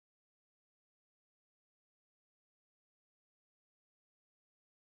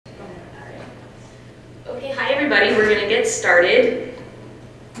Okay, hi everybody, we're going to get started.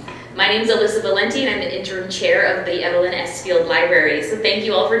 My name is Alyssa Valenti and I'm the interim chair of the Evelyn S. Field Library. So thank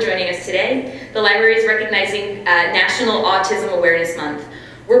you all for joining us today. The library is recognizing National Autism Awareness Month.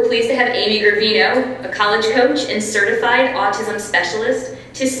 We're pleased to have Amy Gravino, a college coach and certified autism specialist,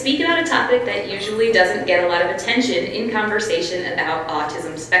 to speak about a topic that usually doesn't get a lot of attention in conversation about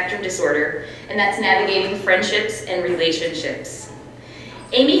autism spectrum disorder, and that's navigating friendships and relationships.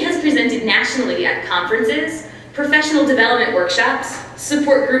 Amy has presented nationally at conferences, professional development workshops,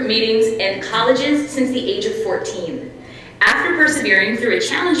 support group meetings, and colleges since the age of 14. After persevering through a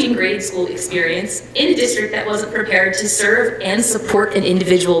challenging grade school experience in a district that wasn't prepared to serve and support an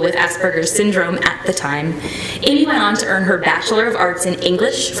individual with Aspergers Syndrome at the time, Amy went on to earn her Bachelor of Arts in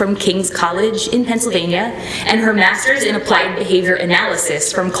English from King's College in Pennsylvania and her Master's in Applied Behavior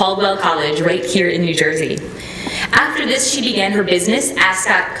Analysis from Caldwell College right here in New Jersey. After this, she began her business,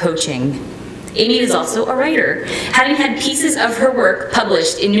 Ascot Coaching. Amy is also a writer, having had pieces of her work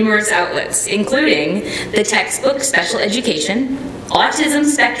published in numerous outlets, including the textbook Special Education, Autism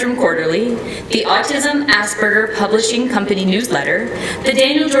Spectrum Quarterly, the Autism Asperger Publishing Company newsletter, the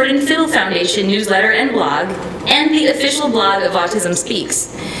Daniel Jordan Fiddle Foundation newsletter and blog, and the official blog of Autism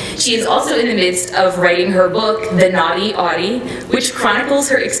Speaks. She is also in the midst of writing her book, The Naughty Audie, which chronicles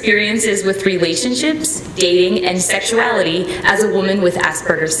her experiences with relationships, dating, and sexuality as a woman with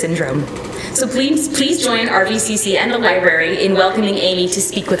Asperger's Syndrome. So please join RVCC and the library in welcoming Amy to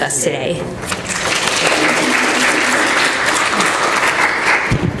speak with us today.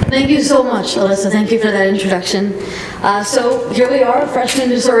 Thank you so much, Alyssa. Thank you for that introduction. So here we are, freshman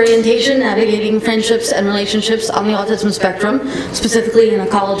disorientation, navigating friendships and relationships on the autism spectrum, specifically in a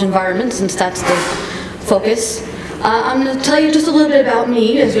college environment, since that's the focus. I'm going to tell you just a little bit about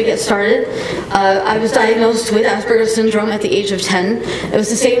me as we get started. I was diagnosed with Asperger's Syndrome at the age of 10. It was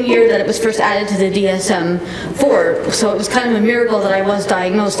the same year that it was first added to the DSM-4, so it was kind of a miracle that I was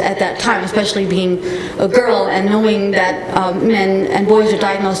diagnosed at that time, especially being a girl and knowing that men and boys are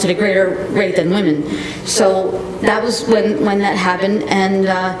diagnosed at a greater rate than women. So that was when that happened, and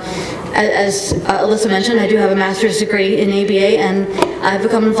as Alyssa mentioned, I do have a master's degree in ABA, and I've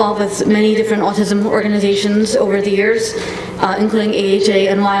become involved with many different autism organizations over the years, including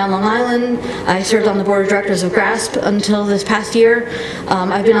AHA-NY on Long Island. I served on the board of directors of GRASP until this past year.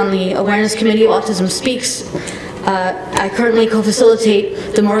 I've been on the awareness committee of Autism Speaks. I currently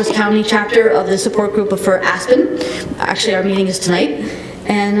co-facilitate the Morris County chapter of the support group for Aspen. Actually, our meeting is tonight.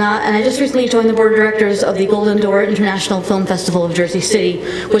 And I just recently joined the board of directors of the Golden Door International Film Festival of Jersey City,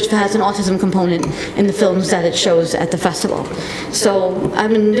 which has an autism component in the films that it shows at the festival. So I've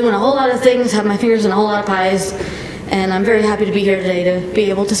been doing a whole lot of things, have my fingers in a whole lot of pies, and I'm very happy to be here today to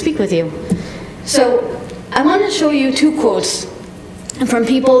be able to speak with you. So I wanted to show you two quotes from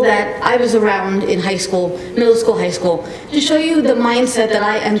people that I was around in high school, middle school, high school, to show you the mindset that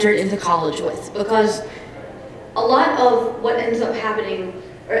I entered into college with, because a lot of what ends up happening,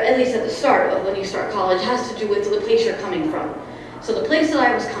 or at least at the start of when you start college, has to do with the place you're coming from. So the place that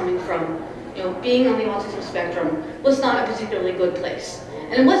I was coming from, being on the autism spectrum, was not a particularly good place.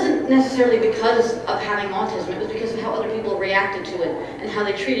 And it wasn't necessarily because of having autism, it was because of how other people reacted to it and how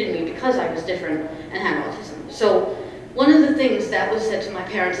they treated me because I was different and had autism. So one of the things that was said to my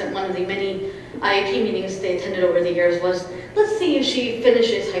parents at one of the many IAP meetings they attended over the years was, let's see if she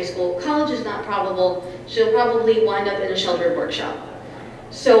finishes high school. College is not probable. She'll probably wind up in a sheltered workshop.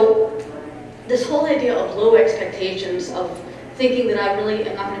 So this whole idea of low expectations, of thinking that I really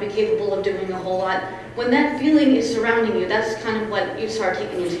am not going to be capable of doing a whole lot, when that feeling is surrounding you, that's kind of what you start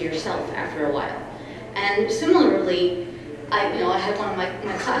taking into yourself after a while. And similarly, I had one of my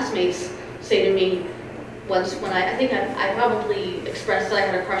classmates say to me once when I think I probably expressed that I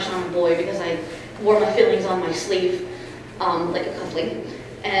had a crush on a boy because I wore my feelings on my sleeve, like a cufflink,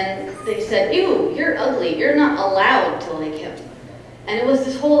 and they said, "Ew, you're ugly, you're not allowed to like him." And it was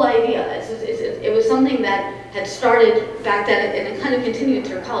this whole idea, it was something that had started back then, and it kind of continued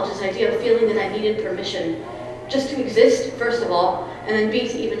through college, this idea of feeling that I needed permission just to exist, first of all, and then B,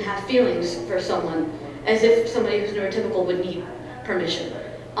 to even have feelings for someone, as if somebody who's neurotypical would need permission.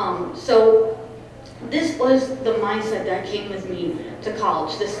 So this was the mindset that came with me to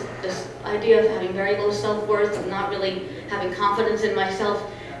college, this idea of having very low self-worth, of not really having confidence in myself,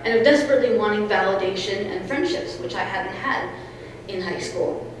 and of desperately wanting validation and friendships, which I hadn't had in high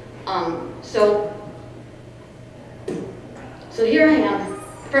school. So here I am,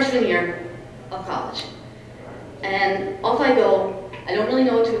 freshman year of college, and off I go. I don't really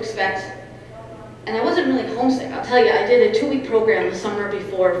know what to expect, and I wasn't really homesick. I'll tell you, I did a 2-week program the summer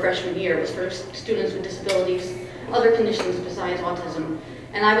before freshman year. It was for students with disabilities, other conditions besides autism,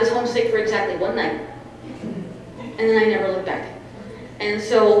 and I was homesick for exactly one night. and then I never looked back. And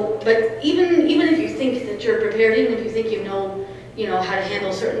so, but even if you think that you're prepared, even if you think you know how to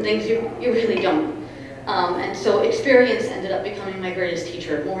handle certain things, you really don't. And so experience ended up becoming my greatest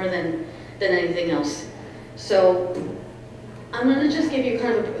teacher more than anything else. So I'm going to just give you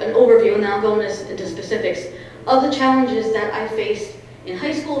kind of an overview, and then I'll go into specifics of the challenges that I faced in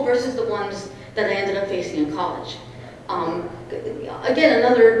high school versus the ones that I ended up facing in college. Again,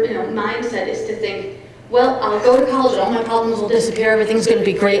 another mindset is to think, well, I'll go to college and all my problems will disappear, everything's going to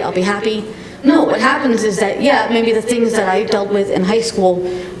be great, I'll be happy. No, what happens is that, yeah, maybe the things that I dealt with in high school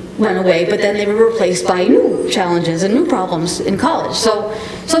went away, but then they were replaced by new challenges and new problems in college. So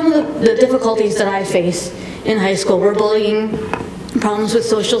some of the difficulties that I faced in high school were bullying, problems with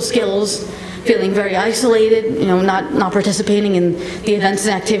social skills, feeling very isolated, not participating in the events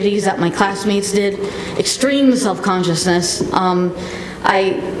and activities that my classmates did, extreme self-consciousness.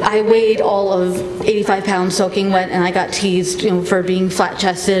 I weighed all of 85 pounds soaking wet, and I got teased, for being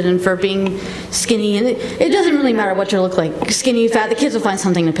flat-chested and for being skinny. And it doesn't really matter what you look like, skinny, fat. The kids will find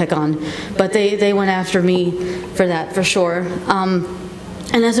something to pick on, but they went after me for that, for sure.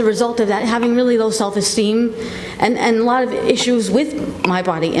 And as a result of that, having really low self-esteem and a lot of issues with my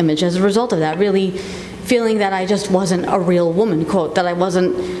body image as a result of that, really feeling that I just wasn't a real woman, quote, that I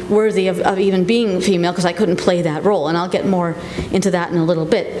wasn't worthy of even being female because I couldn't play that role. And I'll get more into that in a little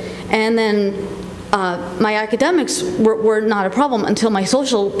bit. And then my academics were not a problem until my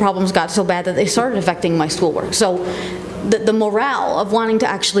social problems got so bad that they started affecting my schoolwork. So the morale of wanting to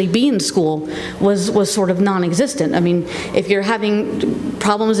actually be in school was sort of non-existent. I mean, if you're having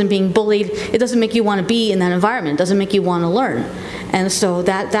problems and being bullied, it doesn't make you want to be in that environment. It doesn't make you want to learn. And so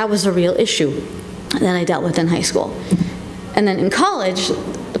that was a real issue that I dealt with in high school. And then in college,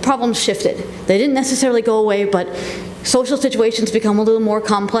 the problems shifted. They didn't necessarily go away, but social situations become a little more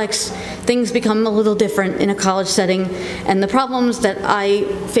complex. Things become a little different in a college setting. And the problems that I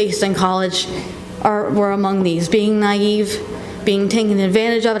faced in college were among these: being naive, being taken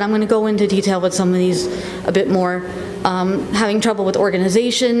advantage of, and I'm going to go into detail with some of these a bit more, having trouble with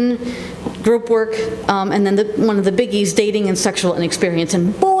organization, group work, and then one of the biggies, dating and sexual inexperience.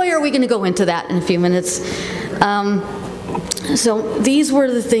 And boy, are we going to go into that in a few minutes. So these were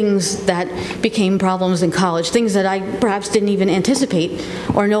the things that became problems in college, things that I perhaps didn't even anticipate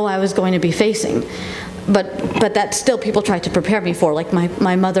or know I was going to be facing. But that still people tried to prepare me for, like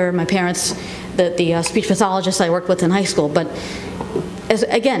my mother, my parents, the speech pathologist I worked with in high school. But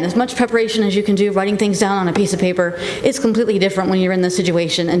again, as much preparation as you can do, writing things down on a piece of paper, it's completely different when you're in this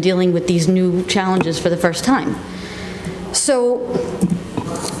situation and dealing with these new challenges for the first time. So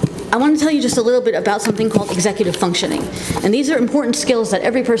I want to tell you just a little bit about something called executive functioning. And these are important skills that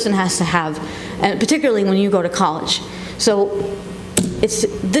every person has to have, and particularly when you go to college. So it's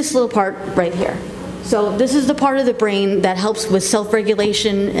this little part right here. So this is the part of the brain that helps with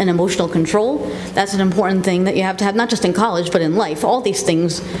self-regulation and emotional control. That's an important thing that you have to have, not just in college, but in life. All these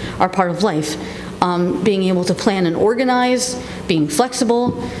things are part of life. Being able to plan and organize, being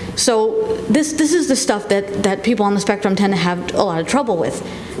flexible. So this is the stuff that people on the spectrum tend to have a lot of trouble with.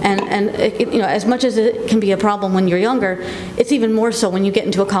 And as much as it can be a problem when you're younger, it's even more so when you get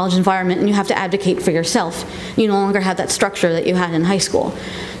into a college environment and you have to advocate for yourself. You no longer have that structure that you had in high school.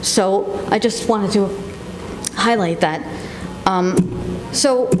 So I just wanted to highlight that.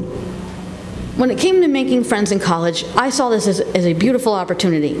 So when it came to making friends in college, I saw this as a beautiful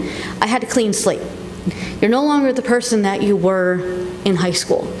opportunity. I had a clean slate. You're no longer the person that you were in high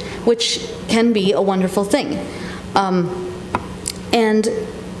school, which can be a wonderful thing. And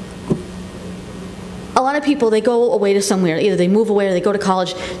a lot of people, they go away to somewhere. Either they move away or they go to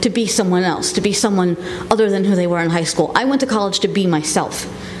college to be someone else, to be someone other than who they were in high school. I went to college to be myself.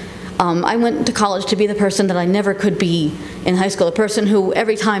 I went to college to be the person that I never could be in high school, the person who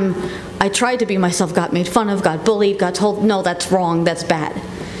every time I tried to be myself got made fun of, got bullied, got told, no, that's wrong, that's bad.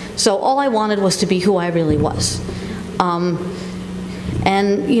 So all I wanted was to be who I really was. And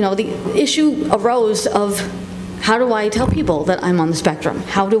the issue arose of, how do I tell people that I'm on the spectrum?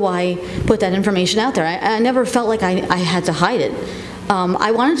 How do I put that information out there? I never felt like I had to hide it.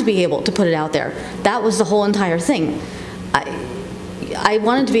 I wanted to be able to put it out there. That was the whole entire thing. I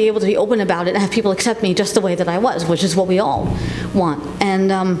wanted to be able to be open about it and have people accept me just the way that I was, which is what we all want.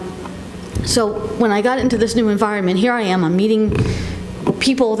 And so when I got into this new environment, here I am, I'm meeting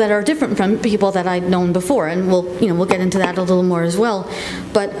people that are different from people that I'd known before, and we'll get into that a little more as well.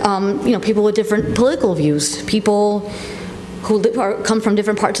 But people with different political views, people who come from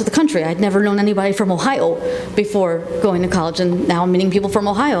different parts of the country. I'd never known anybody from Ohio before going to college, and now I'm meeting people from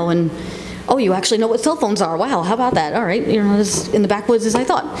Ohio, and oh, you actually know what cell phones are. Wow, how about that? All right, as in the backwoods as I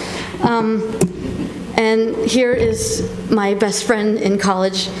thought. And here is my best friend in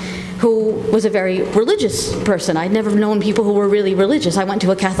college who was a very religious person. I'd never known people who were really religious. I went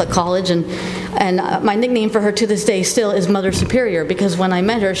to a Catholic college, and my nickname for her to this day still is Mother Superior, because when I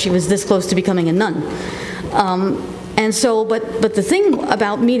met her, she was this close to becoming a nun. And so, but the thing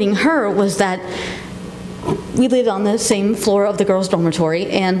about meeting her was that we lived on the same floor of the girls' dormitory,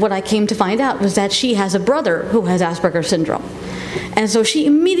 and what I came to find out was that she has a brother who has Aspergers Syndrome. And so she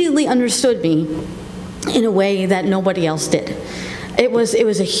immediately understood me in a way that nobody else did. It was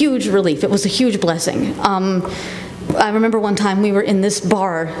a huge relief. It was a huge blessing. I remember one time we were in this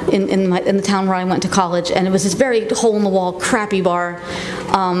bar in the town where I went to college, and it was this very hole-in-the-wall, crappy bar,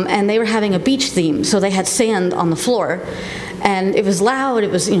 and they were having a beach theme, so they had sand on the floor. And it was loud,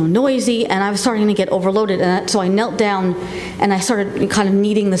 it was noisy, and I was starting to get overloaded. And so I knelt down and I started kind of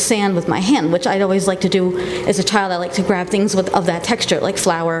kneading the sand with my hand, which I'd always like to do as a child. I like to grab things of that texture, like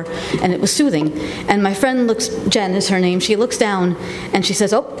flour, and it was soothing. And my friend looks, Jen is her name, she looks down and she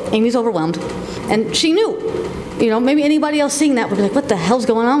says, "Oh, Amy's overwhelmed." And she knew. Maybe anybody else seeing that would be like, "What the hell's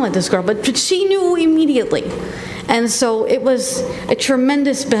going on with this girl?" But she knew immediately. And so it was a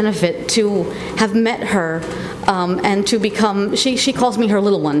tremendous benefit to have met her and to become, she calls me her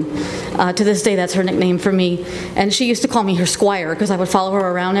little one. To this day, that's her nickname for me. And she used to call me her squire because I would follow her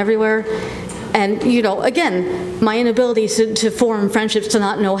around everywhere. And, again, my inability to form friendships, to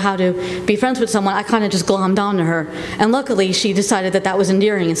not know how to be friends with someone, I kind of just glommed onto her. And luckily, she decided that that was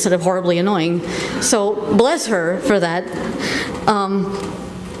endearing instead of horribly annoying. So bless her for that.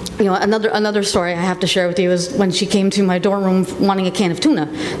 Another story I have to share with you is when she came to my dorm room wanting a can of tuna.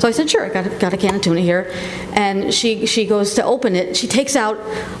 So I said, "Sure, I got a can of tuna here." And she goes to open it. She takes out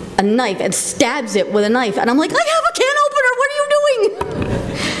a knife and stabs it with a knife. And I'm like, "I have a can opener, what are you doing?"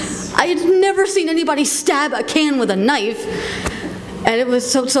 I had never seen anybody stab a can with a knife. And it was,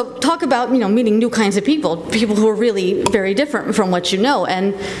 so talk about, meeting new kinds of people who are really very different from what you know.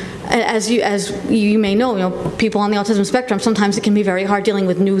 And as you may know, people on the autism spectrum, sometimes it can be very hard dealing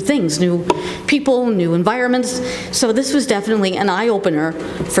with new things, new people, new environments. So this was definitely an eye-opener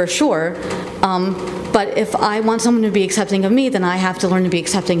for sure. But if I want someone to be accepting of me, then I have to learn to be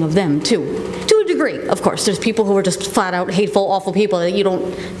accepting of them too. To a degree, of course. There's people who are just flat out hateful, awful people that you don't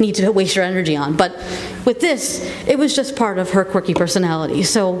need to waste your energy on. But with this, it was just part of her quirky personality.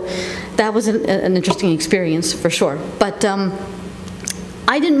 So that was an interesting experience for sure. But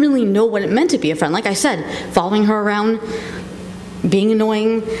I didn't really know what it meant to be a friend. Like I said, following her around, being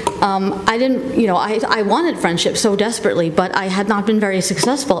annoying. I didn't, I wanted friendship so desperately, but I had not been very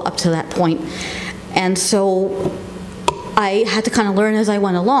successful up to that point. And so I had to kind of learn as I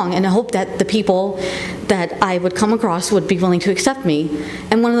went along, and I hope that the people that I would come across would be willing to accept me.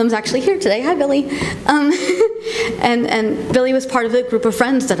 And one of them is actually here today. Hi, Billy. And Billy was part of the group of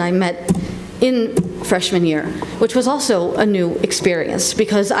friends that I met in freshman year, which was also a new experience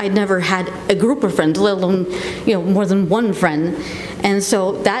because I'd never had a group of friends, let alone more than one friend. And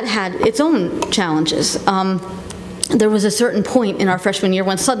so that had its own challenges. There was a certain point in our freshman year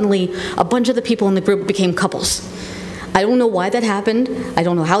when suddenly a bunch of the people in the group became couples. I don't know why that happened. I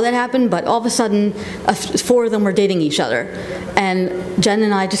don't know how that happened, but all of a sudden, 4 of them were dating each other. And Jen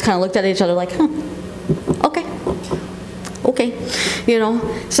and I just kind of looked at each other like, huh, okay.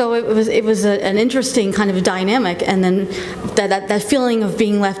 So it was an interesting kind of dynamic, and then that feeling of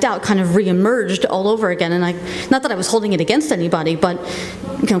being left out kind of reemerged all over again. And not that I was holding it against anybody, but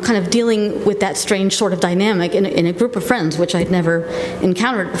kind of dealing with that strange sort of dynamic in a group of friends, which I'd never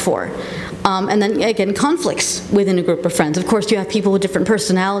encountered before. And then again, conflicts within a group of friends. Of course, you have people with different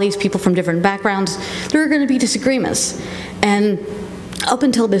personalities, people from different backgrounds. There are going to be disagreements, and up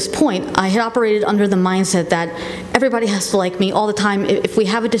until this point, I had operated under the mindset that everybody has to like me all the time. If we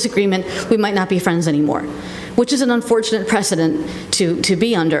have a disagreement, we might not be friends anymore, which is an unfortunate precedent to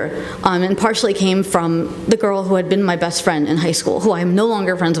be under, and partially came from the girl who had been my best friend in high school, who I am no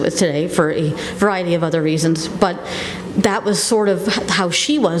longer friends with today for a variety of other reasons. But that was sort of how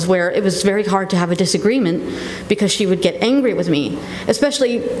she was, where it was very hard to have a disagreement because she would get angry with me,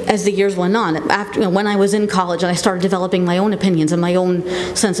 especially as the years went on. After, when I was in college and I started developing my own opinions and my own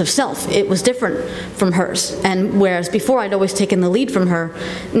sense of self, it was different from hers. And whereas before I'd always taken the lead from her,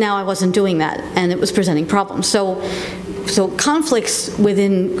 now I wasn't doing that, and it was presenting problems. So conflicts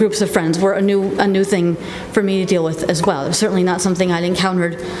within groups of friends were a new thing for me to deal with as well. It was certainly not something I'd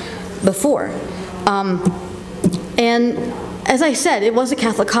encountered before. And as I said, it was a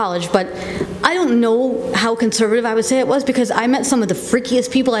Catholic college, but I don't know how conservative I would say it was because I met some of the freakiest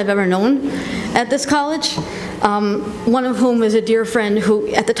people I've ever known at this college. one of whom is a dear friend who,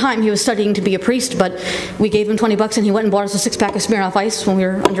 at the time, he was studying to be a priest, but we gave him 20 bucks and he went and bought us a 6-pack of Smirnoff Ice when we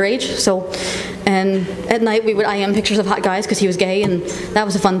were underage. So, and at night we would IM pictures of hot guys because he was gay, and that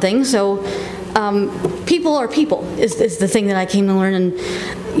was a fun thing. So, people are people is the thing that I came to learn. And,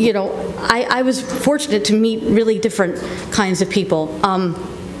 you know, I was fortunate to meet really different kinds of people.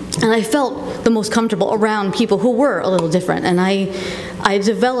 And I felt the most comfortable around people who were a little different. And I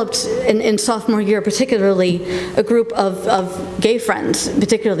developed, in sophomore year particularly, a group of gay friends,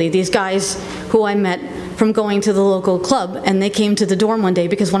 particularly these guys who I met from going to the local club, and they came to the dorm one day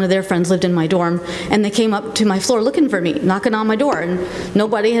because one of their friends lived in my dorm, and they came up to my floor looking for me, knocking on my door, and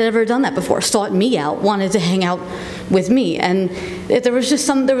nobody had ever done that before, sought me out, wanted to hang out with me. And there was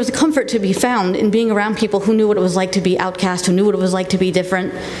a comfort to be found in being around people who knew what it was like to be outcast, who knew what it was like to be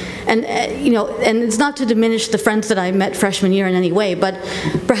different. And you know, and it's not to diminish the friends that I met freshman year in any way, but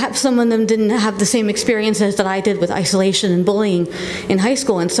perhaps some of them didn't have the same experiences that I did with isolation and bullying in high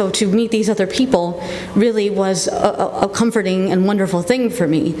school, and so to meet these other people really was a comforting and wonderful thing for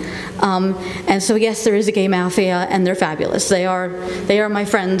me. And so yes, there is a gay mafia, and they're fabulous. They are my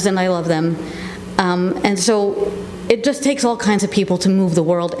friends, and I love them. And so it just takes all kinds of people to move the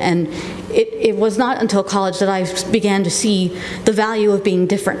world, and it was not until college that I began to see the value of being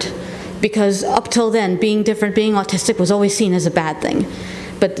different, because up till then, being different, being autistic was always seen as a bad thing.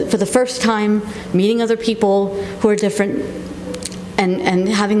 But for the first time, meeting other people who are different and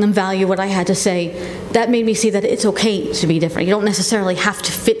having them value what I had to say, that made me see that it's okay to be different. You don't necessarily have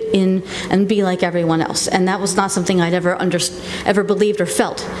to fit in and be like everyone else, and that was not something I'd ever believed or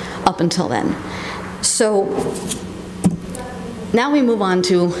felt up until then. So now we move on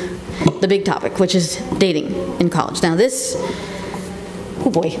to the big topic, which is dating in college. Now this, oh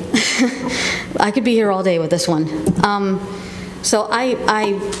boy, I could be here all day with this one. So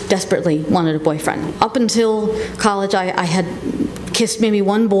I desperately wanted a boyfriend. Up until college, I had kissed maybe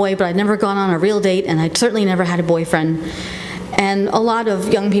one boy, but I'd never gone on a real date, and I'd certainly never had a boyfriend. And a lot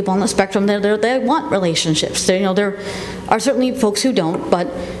of young people on the spectrum, they want relationships. You know, there are certainly folks who don't, but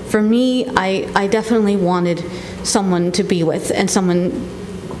for me, I definitely wanted someone to be with and someone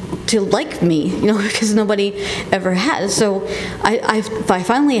to like me, you know, because nobody ever has. So I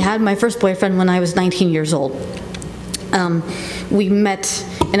finally had my first boyfriend when I was 19 years old. We met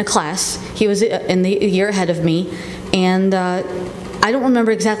in a class. He was in the year ahead of me, and I don't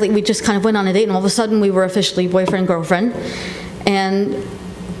remember exactly. We just kind of went on a date, and all of a sudden we were officially boyfriend-girlfriend. And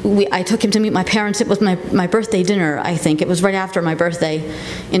I took him to meet my parents. It was my birthday dinner, I think. It was right after my birthday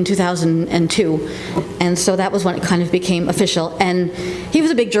in 2002. And so that was when it kind of became official. And he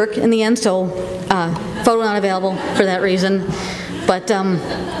was a big jerk in the end, so photo not available for that reason. But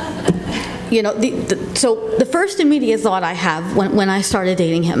you know, so the first immediate thought I have when I started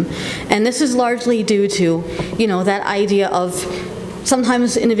dating him, and this is largely due to, you know, that idea of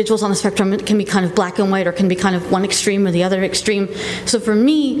sometimes individuals on the spectrum can be kind of black and white, or can be kind of one extreme or the other extreme. So for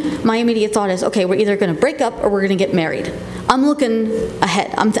me, my immediate thought is, okay, we're either going to break up or we're going to get married. I'm looking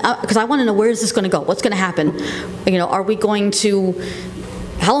ahead, because I want to know, where is this going to go? What's going to happen? You know, are we going to,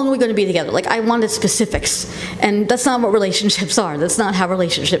 how long are we going to be together? Like, I wanted specifics, and that's not what relationships are. That's not how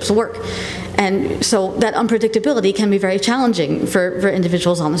relationships work. And so that unpredictability can be very challenging for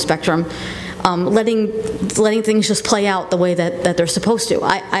individuals on the spectrum. Letting things just play out the way that they're supposed to.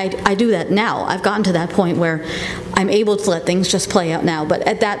 I do that now. I've gotten to that point where I'm able to let things just play out now. But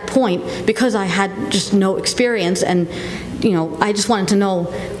at that point, because I had just no experience, and you know, I just wanted to know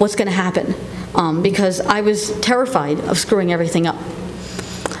what's going to happen, because I was terrified of screwing everything up.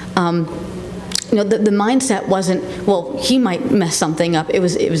 You know, the mindset wasn't, well, he might mess something up. It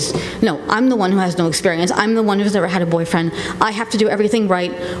was, no, I'm the one who has no experience. I'm the one who's never had a boyfriend. I have to do everything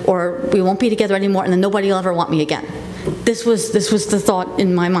right, or we won't be together anymore, and then nobody will ever want me again. This was the thought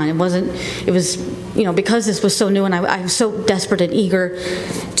in my mind. It was, you know, because this was so new, and I was so desperate and eager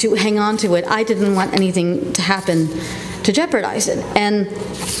to hang on to it, I didn't want anything to happen to jeopardize it. And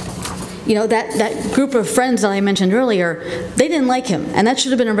you know, that group of friends that I mentioned earlier, they didn't like him, and that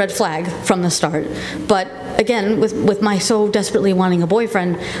should have been a red flag from the start. But again, with my so desperately wanting a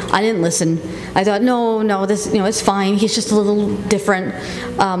boyfriend, I didn't listen. I thought, no, this, you know, it's fine. He's just a little different.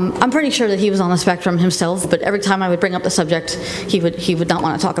 I'm pretty sure that he was on the spectrum himself, but every time I would bring up the subject, he would not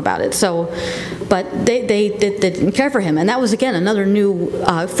want to talk about it. So, but they didn't care for him, and that was again another new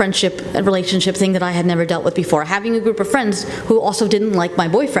friendship and relationship thing that I had never dealt with before. Having a group of friends who also didn't like my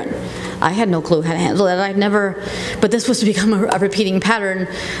boyfriend. I had no clue how to handle that. But this was to become a repeating pattern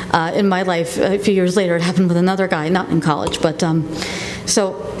in my life. A few years later, it happened with another guy, not in college. But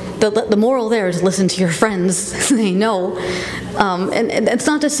so the moral there is listen to your friends. They know, and it's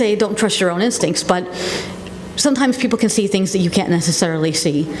not to say don't trust your own instincts, but sometimes people can see things that you can't necessarily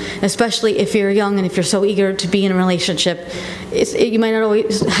see, especially if you're young and if you're so eager to be in a relationship. You might not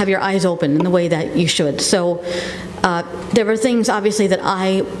always have your eyes open in the way that you should. So there were things, obviously, that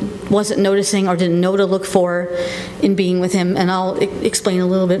I wasn't noticing or didn't know to look for in being with him, and I'll explain a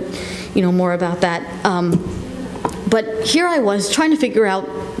little bit, more about that. But here I was trying to figure out,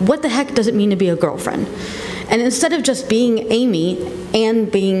 what the heck does it mean to be a girlfriend? And instead of just being Amy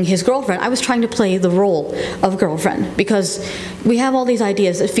and being his girlfriend, I was trying to play the role of girlfriend, because we have all these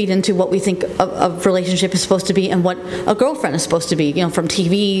ideas that feed into what we think a relationship is supposed to be and what a girlfriend is supposed to be, from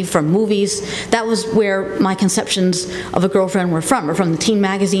TV, from movies. That was where my conceptions of a girlfriend were from, or from the teen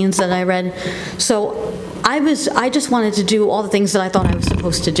magazines that I read. So I just wanted to do all the things that I thought I was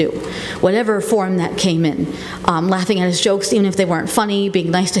supposed to do, whatever form that came in. Laughing at his jokes, even if they weren't funny, being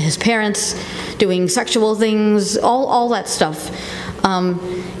nice to his parents, doing sexual things, all that stuff,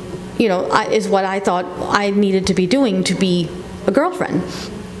 is what I thought I needed to be doing to be a girlfriend.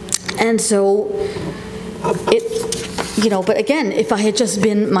 And so but again, if I had just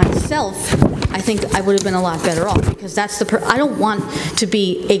been myself, I think I would have been a lot better off, because that's I don't want to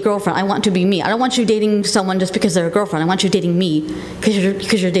be a girlfriend. I want to be me. I don't want you dating someone just because they're a girlfriend. I want you dating me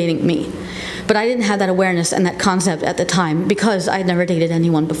because you're dating me. But I didn't have that awareness and that concept at the time, because I had never dated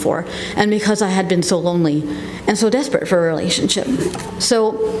anyone before, and because I had been so lonely and so desperate for a relationship.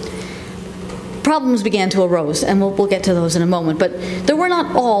 So problems began to arise, and we'll get to those in a moment. But there were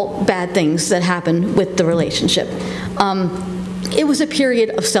not all bad things that happened with the relationship. It was a period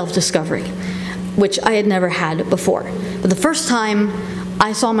of self-discovery, which I had never had before. For the first time,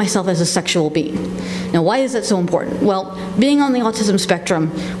 I saw myself as a sexual being. Now, why is that so important? Well, being on the autism spectrum,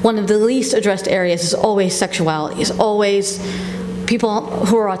 one of the least addressed areas is always sexuality. It's always people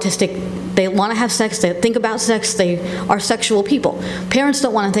who are autistic, they want to have sex, they think about sex, they are sexual people. Parents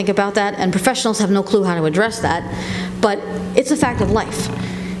don't want to think about that, and professionals have no clue how to address that, but it's a fact of life.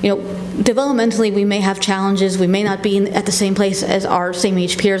 Developmentally, we may have challenges, we may not be at the same place as our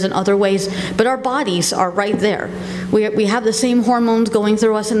same-age peers in other ways, but our bodies are right there. We have the same hormones going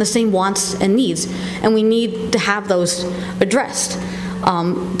through us and the same wants and needs, and we need to have those addressed.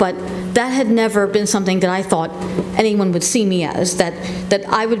 But that had never been something that I thought anyone would see me as, that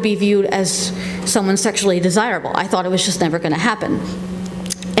I would be viewed as someone sexually desirable. I thought it was just never going to happen.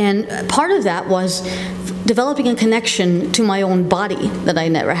 And part of that was developing a connection to my own body that I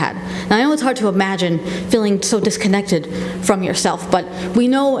never had. Now, I know it's hard to imagine feeling so disconnected from yourself, but we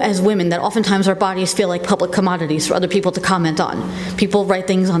know as women that oftentimes our bodies feel like public commodities for other people to comment on. People write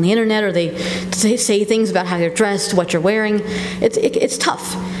things on the internet, or they say things about how you're dressed, what you're wearing. It's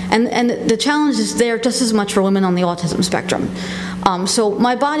tough. And the challenge is there just as much for women on the autism spectrum. So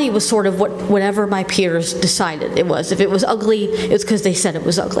my body was sort of whatever my peers decided it was. If it was ugly, it's because they said it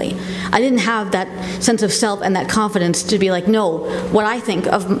was ugly. I didn't have that sense of self and that confidence to be like, no, what I think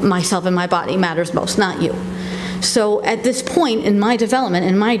of myself and my body matters most, not you. So at this point in my development,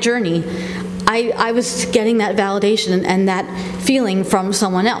 in my journey, I was getting that validation and that feeling from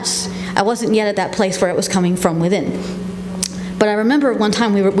someone else. I wasn't yet at that place where it was coming from within. But I remember one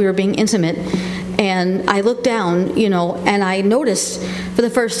time we were being intimate, and I looked down, and I noticed for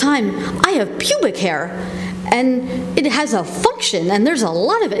the first time, I have pubic hair, and it has a function, and there's a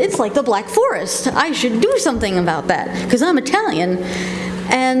lot of it. It's like the Black Forest. I should do something about that, because I'm Italian.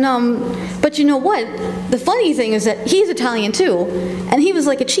 And, but you know what? The funny thing is that he's Italian too, and he was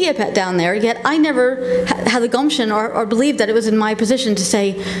like a chia pet down there, yet I never had the gumption or believed that it was in my position to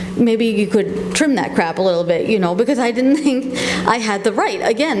say, maybe you could trim that crap a little bit, because I didn't think I had the right.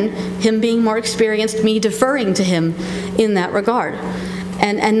 Again, him being more experienced, me deferring to him in that regard.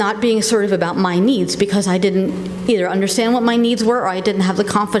 And not being assertive about my needs, because I didn't either understand what my needs were, or I didn't have the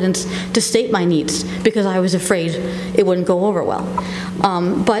confidence to state my needs because I was afraid it wouldn't go over well.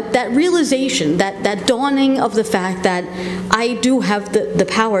 But that realization, that dawning of the fact that I do have the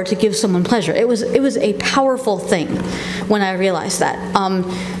power to give someone pleasure, it was a powerful thing when I realized that.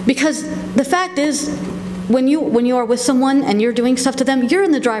 Because the fact is, when you are with someone and you're doing stuff to them, you're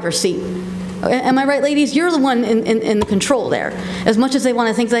in the driver's seat. Am I right, ladies? You're the one in the control there. As much as they want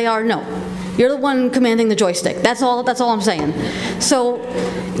to think they are, no. You're the one commanding the joystick. That's all I'm saying. So,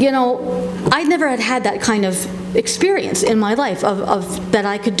 I never had that kind of experience in my life of that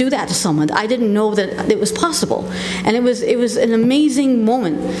I could do that to someone. I didn't know that it was possible. And it was an amazing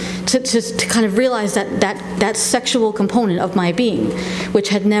moment to kind of realize that sexual component of my being, which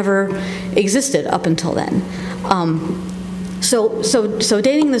had never existed up until then. So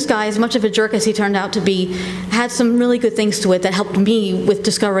dating this guy, as much of a jerk as he turned out to be, had some really good things to it that helped me with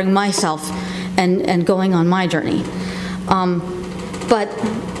discovering myself and going on my journey. But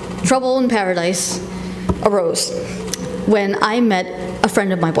trouble in paradise, arose when I met a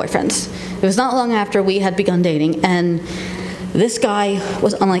friend of my boyfriend's. It was not long after we had begun dating, and this guy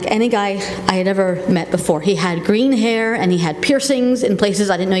was unlike any guy I had ever met before. He had green hair, and he had piercings in places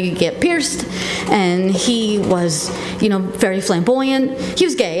I didn't know you could get pierced, and he was, you know, very flamboyant. He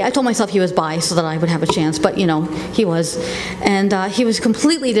was gay. I told myself he was bi so that I would have a chance, but, you know, he was. And he was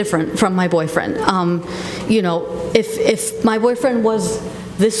completely different from my boyfriend. You know, if my boyfriend was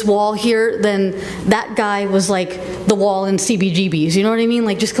this wall here, then that guy was like the wall in CBGB's, you know what I mean?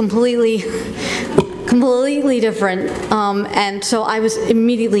 Like, just completely different, and so I was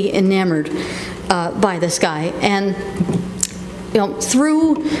immediately enamored by this guy. And you know,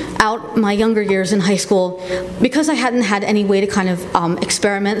 throughout my younger years in high school, because I hadn't had any way to kind of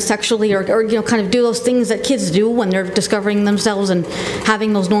experiment sexually or you know, kind of do those things that kids do when they're discovering themselves and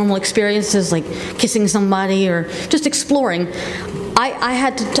having those normal experiences like kissing somebody or just exploring,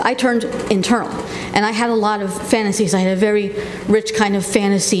 I turned internal, and I had a lot of fantasies. I had a very rich kind of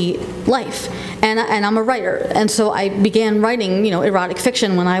fantasy life, and I'm a writer, and so I began writing, you know, erotic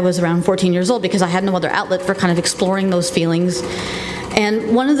fiction when I was around 14 years old because I had no other outlet for kind of exploring those feelings.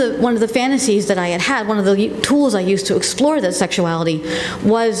 And one of the fantasies that I had, one of the tools I used to explore that sexuality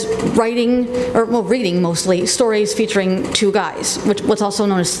was writing, or well, reading mostly, stories featuring two guys, what's also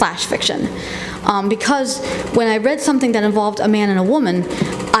known as slash fiction. Because when I read something that involved a man and a woman,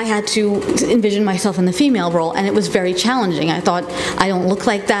 I had to envision myself in the female role, and it was very challenging. I thought, I don't look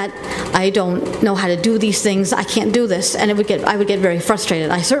like that, I don't know how to do these things, I can't do this, and I would get very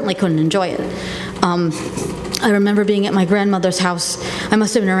frustrated. I certainly couldn't enjoy it. I remember being at my grandmother's house. I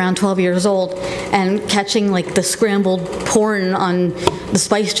must have been around 12 years old, and catching like the scrambled porn on the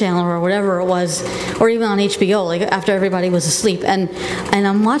Spice Channel or whatever it was, or even on HBO, like after everybody was asleep. And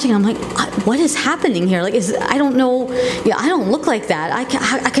I'm watching, I'm like, what is happening here? Like, I don't know, yeah, I don't look like that.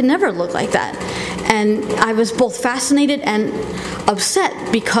 I could never look like that. And I was both fascinated and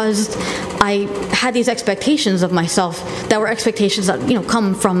upset because I had these expectations of myself that were expectations that, you know,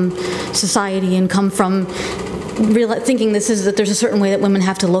 come from society and come from thinking that there's a certain way that women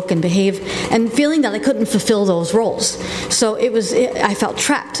have to look and behave, and feeling that I couldn't fulfill those roles. So I felt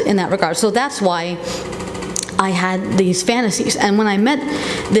trapped in that regard. So that's why I had these fantasies. And when I met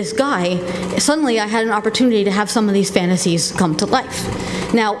this guy, suddenly I had an opportunity to have some of these fantasies come to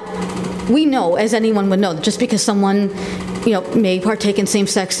life. Now, we know, as anyone would know, that just because someone, you know, may partake in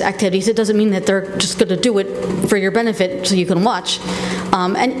same-sex activities, it doesn't mean that they're just going to do it for your benefit so you can watch.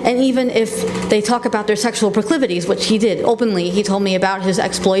 And even if they talk about their sexual proclivities, which he did openly, he told me about his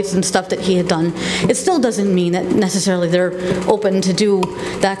exploits and stuff that he had done, it still doesn't mean that necessarily they're open to do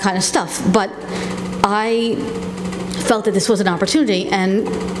that kind of stuff. But I felt that this was an opportunity, and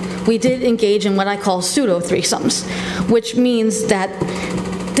we did engage in what I call pseudo-threesomes, which means that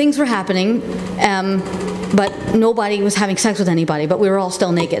things were happening, but nobody was having sex with anybody, but we were all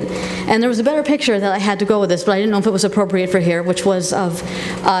still naked. And there was a better picture that I had to go with this, but I didn't know if it was appropriate for here, which was of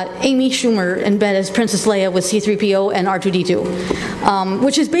Amy Schumer in bed as Princess Leia with C-3PO and R2-D2,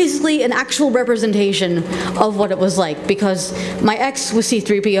 which is basically an actual representation of what it was like, because my ex was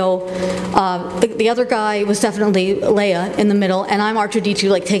C-3PO, the other guy was definitely Leia in the middle, and I'm R2-D2,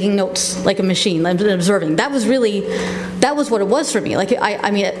 like taking notes like a machine, and observing. That was what it was for me. Like,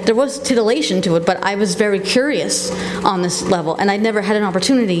 I mean, there was titillation to it, but I was very curious on this level, and I'd never had an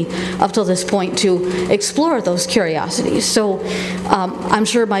opportunity up till this point to explore those curiosities. So I'm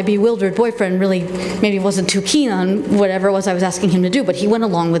sure my bewildered boyfriend really maybe wasn't too keen on whatever it was I was asking him to do, but he went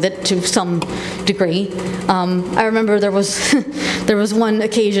along with it to some degree. I remember there was there was one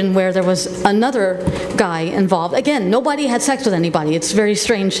occasion where there was another guy involved. Again, nobody had sex with anybody. It's very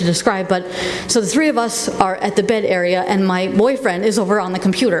strange to describe, but so the three of us are at the bed area, and my boyfriend is over on the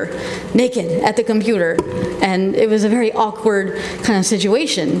computer, naked at the computer. And it was a very awkward kind of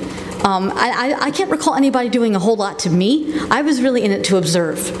situation. I can't recall anybody doing a whole lot to me. I was really in it to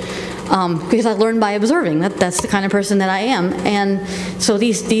observe, because I learned by observing. That's the kind of person that I am. And so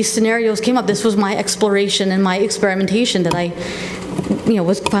these scenarios came up. This was my exploration and my experimentation that I, you know,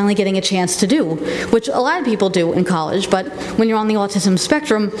 was finally getting a chance to do, which a lot of people do in college. But when you're on the autism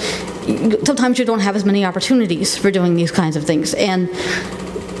spectrum, sometimes you don't have as many opportunities for doing these kinds of things. And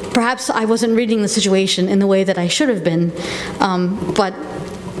perhaps I wasn't reading the situation in the way that I should have been, but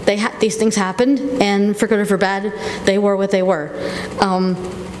these things happened, and for good or for bad, they were what they were.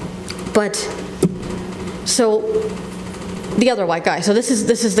 But so the other white guy. So this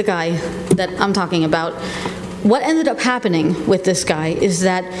is the guy that I'm talking about. what ended up happening with this guy is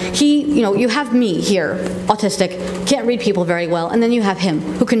that he, you have me here, autistic, can't read people very well, and then you have him,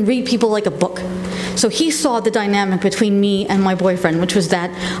 who can read people like a book. So he saw the dynamic between me and my boyfriend, which was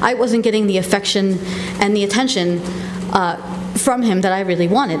that I wasn't getting the affection and the attention from him that I really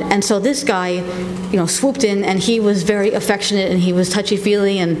wanted. And so this guy, swooped in, and he was very affectionate, and he was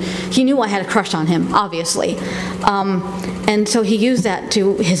touchy-feely, and he knew I had a crush on him, obviously. And so he used that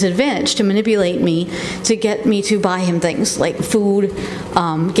to his advantage, to manipulate me, to get me to buy him things like food,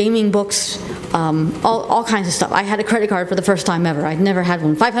 gaming books, all kinds of stuff. I had a credit card for the first time ever. I'd never had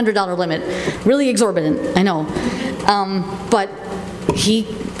one. $500 limit. Really exorbitant, I know. But he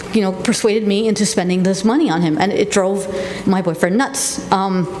persuaded me into spending this money on him, and it drove my boyfriend nuts.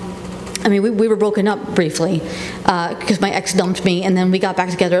 We were broken up briefly because my ex dumped me, and then we got back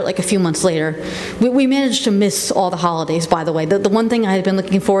together like a few months later. We managed to miss all the holidays, by the way. The one thing I had been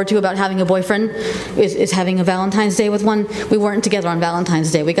looking forward to about having a boyfriend is having a Valentine's Day with one. We weren't together on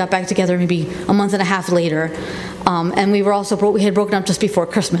Valentine's Day. We got back together maybe a month and a half later. And we were also we had broken up just before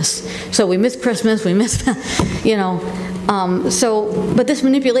Christmas. So we missed Christmas, we missed, but this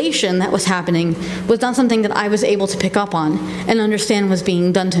manipulation that was happening was not something that I was able to pick up on and understand was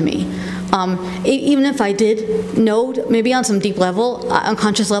being done to me. Even if I did know, maybe on some deep level,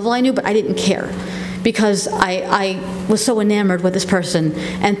 unconscious level I knew, but I didn't care. Because I was so enamored with this person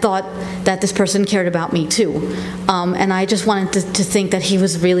and thought that this person cared about me too. And I just wanted to think that he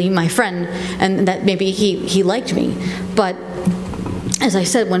was really my friend and that maybe he liked me. But as I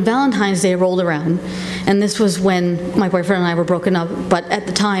said, when Valentine's Day rolled around, and this was when my boyfriend and I were broken up, but at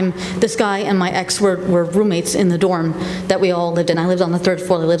the time, this guy and my ex were roommates in the dorm that we all lived in. I lived on the 3rd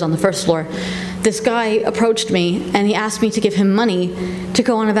floor, they lived on the 1st floor. This guy approached me, and he asked me to give him money to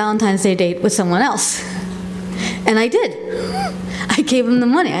go on a Valentine's Day date with someone else. And I did. I gave him the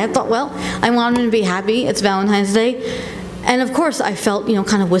money. I thought, well, I want him to be happy. It's Valentine's Day. And of course, I felt,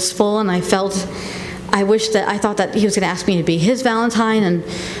 kind of wistful, and I thought that he was going to ask me to be his Valentine,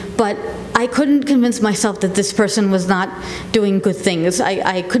 but I couldn't convince myself that this person was not doing good things.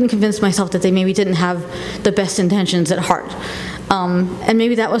 I couldn't convince myself that they maybe didn't have the best intentions at heart. And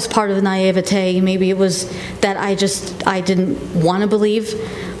maybe that was part of the naivete. Maybe it was that I didn't want to believe.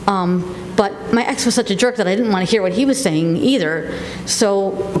 But my ex was such a jerk that I didn't want to hear what he was saying either.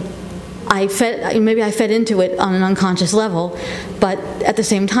 So maybe I fed into it on an unconscious level, but at the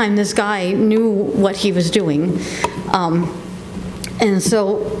same time, this guy knew what he was doing. And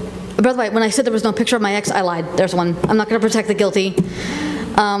so, by the way, when I said there was no picture of my ex, I lied. There's one. I'm not going to protect the guilty.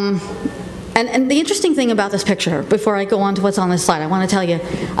 And the interesting thing about this picture, before I go on to what's on this slide, I want to tell you,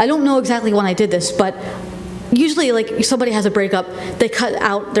 I don't know exactly when I did this, but usually, like, somebody has a breakup, they cut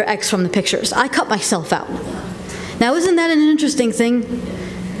out their ex from the pictures. I cut myself out. Now, isn't that an interesting thing?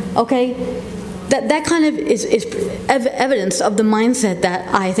 Okay, that kind of is evidence of the mindset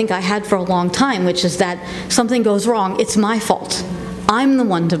that I think I had for a long time, which is that something goes wrong, it's my fault. I'm the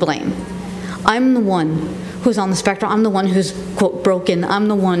one to blame. I'm the one who's on the spectrum. I'm the one who's, quote, broken. I'm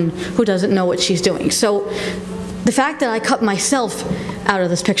the one who doesn't know what she's doing. So the fact that I cut myself out of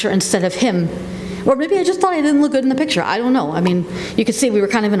this picture instead of him, or maybe I just thought I didn't look good in the picture. I don't know. I mean, you could see we were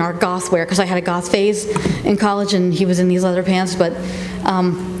kind of in our goth wear because I had a goth phase in college and he was in these leather pants, but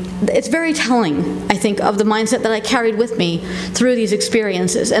it's very telling, I think, of the mindset that I carried with me through these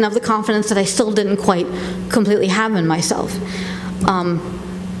experiences and of the confidence that I still didn't quite completely have in myself.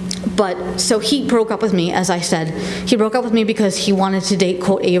 But so he broke up with me, as I said. He broke up with me because he wanted to date,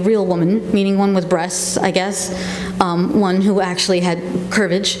 quote, a real woman, meaning one with breasts, I guess, one who actually had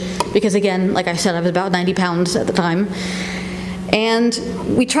curvage, because again, like I said, I was about 90 pounds at the time. And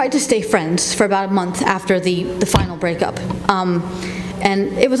we tried to stay friends for about a month after the final breakup.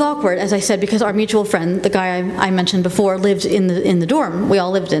 And it was awkward, as I said, because our mutual friend, the guy I mentioned before, lived in the dorm we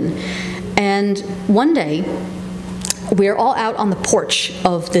all lived in. And one day, we're all out on the porch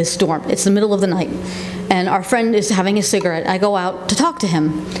of this dorm. It's the middle of the night. And our friend is having a cigarette. I go out to talk to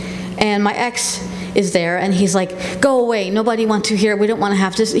him. And my ex is there, and he's like, go away. Nobody wants you here. We don't want to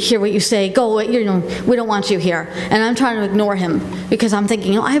have to hear what you say. Go away. We don't want you here. And I'm trying to ignore him because I'm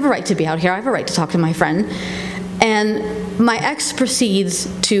thinking, I have a right to be out here. I have a right to talk to my friend. And my ex proceeds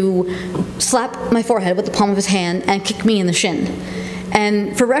to slap my forehead with the palm of his hand and kick me in the shin.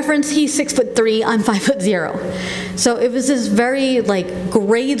 And for reference, he's 6'3", I'm 5'0". So it was this very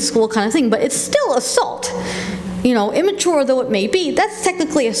grade school kind of thing, but it's still assault. Immature though it may be, that's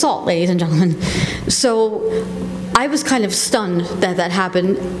technically assault, ladies and gentlemen. So I was kind of stunned that that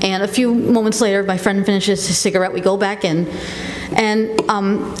happened, and a few moments later, my friend finishes his cigarette, we go back in, and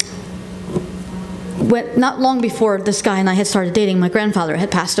not long before this guy and I had started dating, my grandfather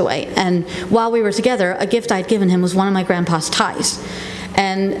had passed away. And while we were together, a gift I'd given him was one of my grandpa's ties.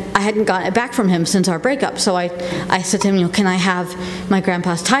 And I hadn't gotten it back from him since our breakup. So I said to him, can I have my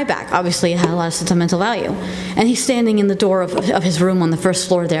grandpa's tie back? Obviously, it had a lot of sentimental value. And he's standing in the door of his room on the first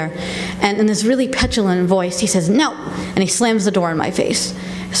floor there. And in this really petulant voice, he says, no. And he slams the door in my face.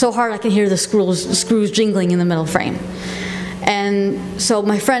 So hard I can hear the screws jingling in the middle frame. And so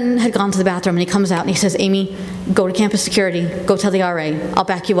my friend had gone to the bathroom, and he comes out and he says, Amy, go to campus security, go tell the RA, I'll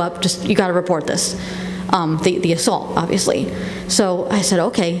back you up, just, you gotta report this. The assault, obviously. So I said,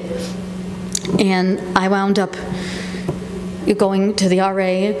 okay. And I wound up going to the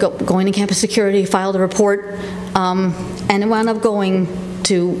RA, going to campus security, filed a report, and it wound up going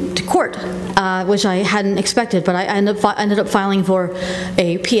to court, which I hadn't expected, but I ended up filing for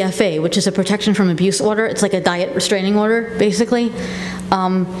a PFA, which is a protection from abuse order. It's like a diet restraining order, basically.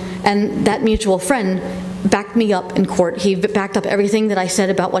 And that mutual friend backed me up in court. He backed up everything that I said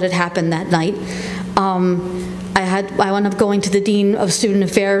about what had happened that night. I wound up going to the Dean of Student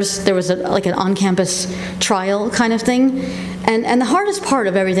Affairs. There was like an on-campus trial kind of thing. And the hardest part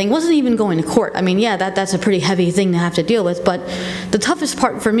of everything wasn't even going to court. I mean, yeah, that's a pretty heavy thing to have to deal with, but the toughest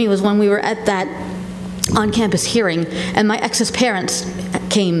part for me was when we were at that on-campus hearing, and my ex's parents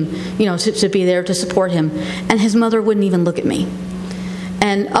came, to be there to support him, and his mother wouldn't even look at me.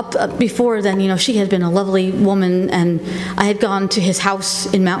 And up before then, she had been a lovely woman, and I had gone to his house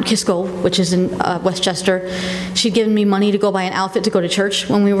in Mount Kisco, which is in Westchester. She'd given me money to go buy an outfit to go to church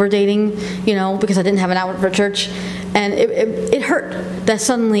when we were dating, because I didn't have an outfit for church. And it hurt that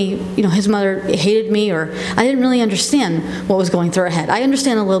suddenly, his mother hated me, or I didn't really understand what was going through her head. I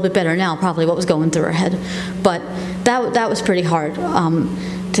understand a little bit better now, probably, what was going through her head. But that was pretty hard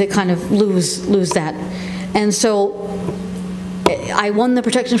to kind of lose that. And so I won the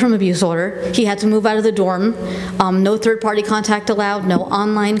protection from abuse order. He had to move out of the dorm. No third-party contact allowed, no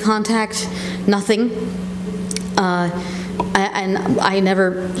online contact, nothing. And I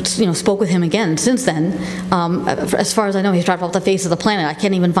never, spoke with him again since then. As far as I know, he's dropped off the face of the planet. I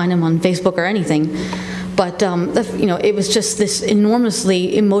can't even find him on Facebook or anything. But, it was just this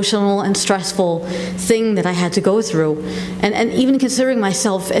enormously emotional and stressful thing that I had to go through. And even considering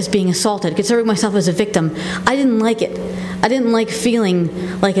myself as being assaulted, considering myself as a victim, I didn't like it. I didn't like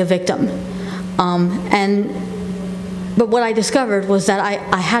feeling like a victim. But what I discovered was that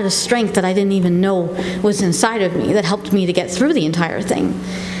I had a strength that I didn't even know was inside of me that helped me to get through the entire thing.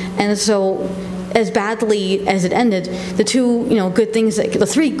 And so, as badly as it ended, the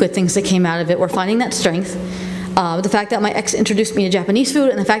three good things that came out of it were finding that strength, the fact that my ex introduced me to Japanese food,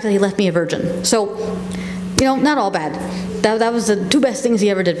 and the fact that he left me a virgin. So, not all bad. That was the two best things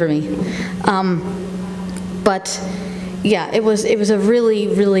he ever did for me. But yeah, it was a really,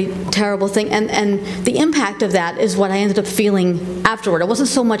 really terrible thing, and the impact of that is what I ended up feeling afterward. It wasn't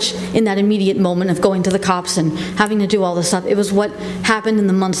so much in that immediate moment of going to the cops and having to do all this stuff. It was what happened in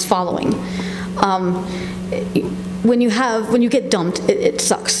the months following. When you get dumped, it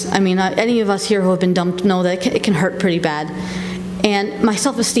sucks. I mean, any of us here who have been dumped know that it can hurt pretty bad, and my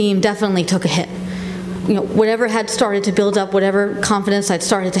self-esteem definitely took a hit. Whatever had started to build up, whatever confidence I'd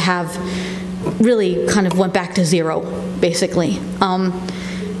started to have, really kind of went back to zero, basically.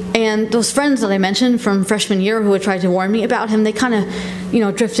 And those friends that I mentioned from freshman year who had tried to warn me about him, they kind of,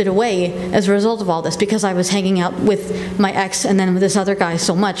 drifted away as a result of all this, because I was hanging out with my ex and then with this other guy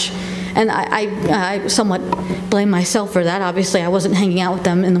so much. And I somewhat blame myself for that. Obviously, I wasn't hanging out with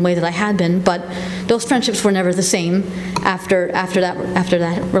them in the way that I had been, but those friendships were never the same after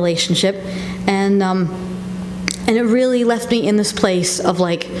that relationship. And it really left me in this place of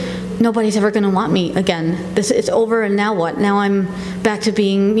like, nobody's ever going to want me again. It's over, and now what? Now I'm back to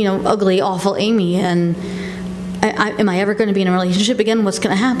being, ugly, awful Amy, and am I ever going to be in a relationship again? What's going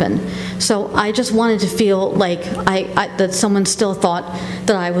to happen? So I just wanted to feel like that someone still thought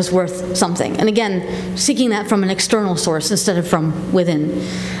that I was worth something. And again, seeking that from an external source instead of from within.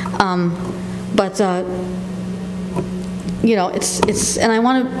 It's and I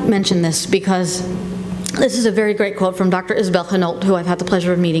want to mention this because this is a very great quote from Dr. Isabel Hinault, who I've had the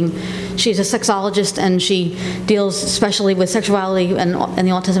pleasure of meeting. She's a sexologist, and she deals especially with sexuality and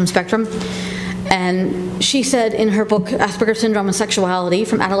the autism spectrum. And she said in her book, Aspergers Syndrome and Sexuality,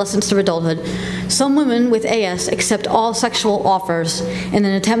 From Adolescence to Adulthood, some women with AS accept all sexual offers in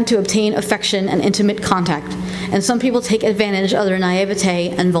an attempt to obtain affection and intimate contact. And some people take advantage of their naivete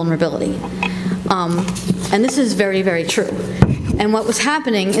and vulnerability. And this is very, very true. And what was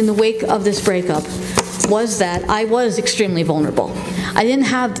happening in the wake of this breakup was that I was extremely vulnerable. I didn't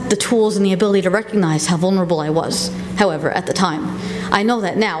have the tools and the ability to recognize how vulnerable I was, however, at the time. I know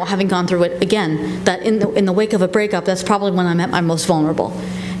that now, having gone through it again, that in the wake of a breakup, that's probably when I'm at my most vulnerable.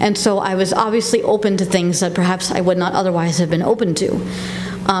 And so I was obviously open to things that perhaps I would not otherwise have been open to.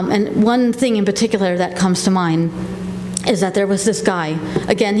 And one thing in particular that comes to mind is that there was this guy,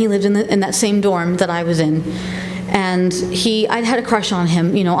 again, he lived in that same dorm that I was in, and I'd had a crush on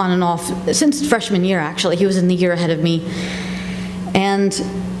him, you know, on and off, since freshman year, actually. He was in the year ahead of me. And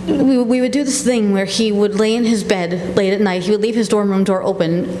we would do this thing where he would lay in his bed late at night. He would leave his dorm room door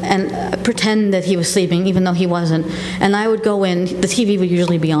open and pretend that he was sleeping, even though he wasn't. And I would go in, the TV would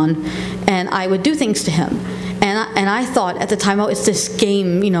usually be on, and I would do things to him. And I thought at the time, oh, it's this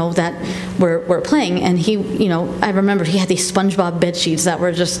game, you know, that we're playing. And he, you know, I remember he had these SpongeBob bed sheets that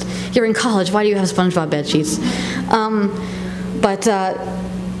were just, you're in college, why do you have SpongeBob bed sheets?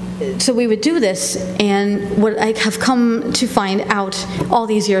 So we would do this, and what I have come to find out all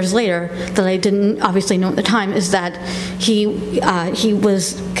these years later that I didn't obviously know at the time is that he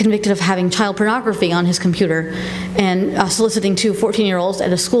was convicted of having child pornography on his computer and soliciting 2 14-year-olds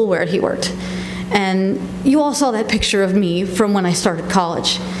at a school where he worked. And you all saw that picture of me from when I started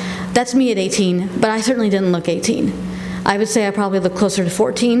college. That's me at 18, but I certainly didn't look 18. I would say I probably looked closer to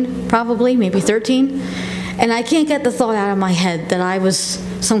 14, probably, maybe 13. And I can't get the thought out of my head that I was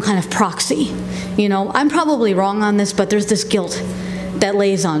some kind of proxy. You know, I'm probably wrong on this, but there's this guilt that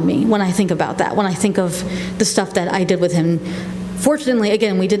lays on me when I think about that, when I think of the stuff that I did with him. Fortunately,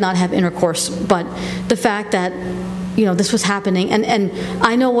 again, we did not have intercourse, but the fact that, you know, this was happening, and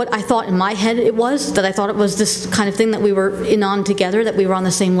I know what I thought in my head it was, that I thought it was this kind of thing that we were in on together, that we were on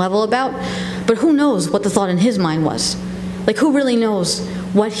the same level about, but who knows what the thought in his mind was? Like, who really knows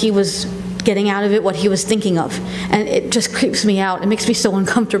what he was getting out of it, what he was thinking of? And it just creeps me out. It makes me so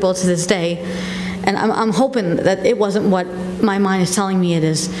uncomfortable to this day. And I'm hoping that it wasn't what my mind is telling me it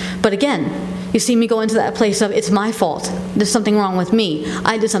is. But again, you see me go into that place of, it's my fault. There's something wrong with me.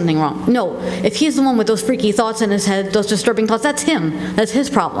 I did something wrong. No, if he's the one with those freaky thoughts in his head, those disturbing thoughts, that's him. That's his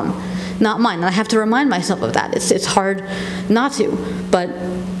problem, not mine. And I have to remind myself of that. It's hard not to. But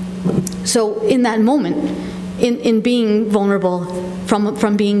so in that moment, in being vulnerable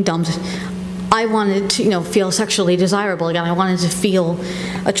from being dumped, I wanted to, you know, feel sexually desirable again. I wanted to feel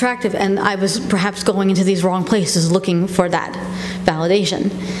attractive, and I was perhaps going into these wrong places looking for that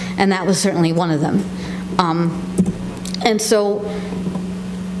validation, and that was certainly one of them. And so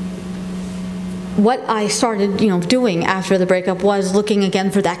what I started, you know, doing after the breakup was looking again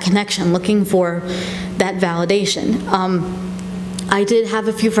for that connection, looking for that validation. I did have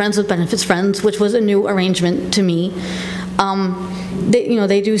a few friends with benefits friends, which was a new arrangement to me.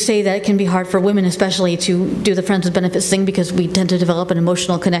 They do say that it can be hard for women especially to do the friends with benefits thing because we tend to develop an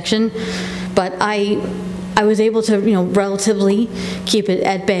emotional connection. But I was able to, you know, relatively keep it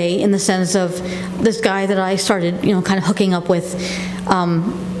at bay in the sense of this guy that I started, you know, kind of hooking up with.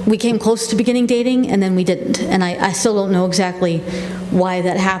 We came close to beginning dating, and then we didn't. And I still don't know exactly why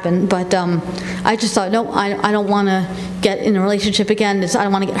that happened, but I just thought, no, I don't want to get in a relationship again. I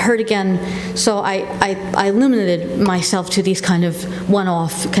don't want to get hurt again. So I limited myself to these kind of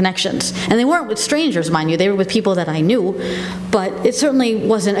one-off connections. And they weren't with strangers, mind you. They were with people that I knew. But it certainly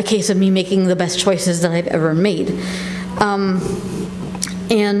wasn't a case of me making the best choices that I've ever made.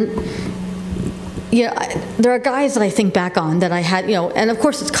 There are guys that I think back on that I had, you know, and of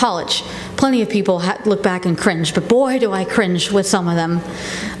course it's college. Plenty of people look back and cringe, but boy, do I cringe with some of them.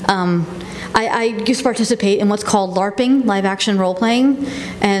 I used to participate in what's called LARPing, live action role playing,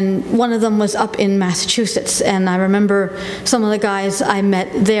 and one of them was up in Massachusetts, and I remember some of the guys I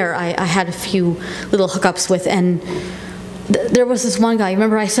met there, I had a few little hookups with, and there was this one guy.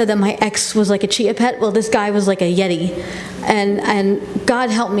 Remember I said that my ex was like a chia pet? Well, this guy was like a Yeti. And God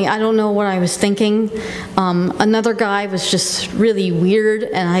help me, I don't know what I was thinking. Another guy was just really weird,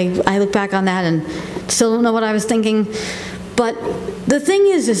 and I look back on that and still don't know what I was thinking. But the thing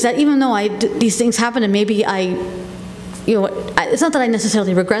is that even though these things happen, and maybe it's not that I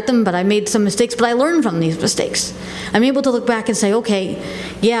necessarily regret them, but I made some mistakes, but I learned from these mistakes. I'm able to look back and say, okay,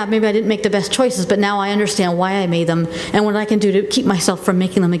 yeah, maybe I didn't make the best choices, but now I understand why I made them and what I can do to keep myself from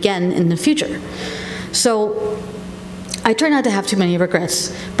making them again in the future. So I try not to have too many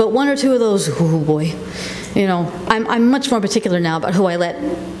regrets, but one or two of those, oh boy, you know, I'm much more particular now about who I let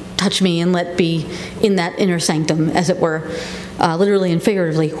touch me and let be in that inner sanctum, as it were. literally and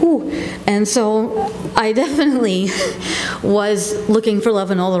figuratively. Whew. And so I definitely was looking for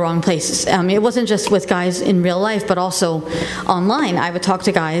love in all the wrong places. It wasn't just with guys in real life, but also online. I would talk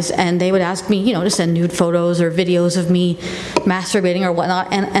to guys, and they would ask me, you know, to send nude photos or videos of me masturbating or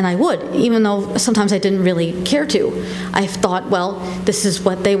whatnot, and I would, even though sometimes I didn't really care to. I thought, well, this is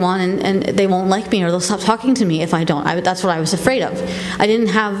what they want, and they won't like me, or they'll stop talking to me if I don't. That's what I was afraid of. I didn't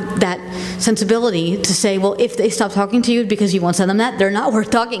have that sensibility to say, well, if they stop talking to you because you won't send them that, they're not worth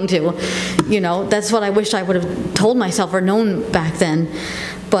talking to. You know, that's what I wish I would have told myself or known back then.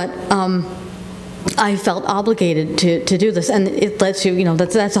 But I felt obligated to do this, and it led to, you know,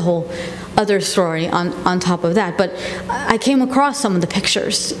 that's a whole other story on top of that. But I came across some of the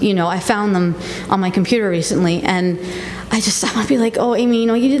pictures, you know, I found them on my computer recently, and I want to be like, oh, Amy, you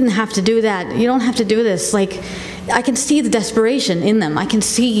know, you didn't have to do that. You don't have to do this. Like, I can see the desperation in them. I can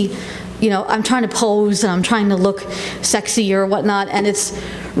see, you know, I'm trying to pose and I'm trying to look sexy or whatnot, and it's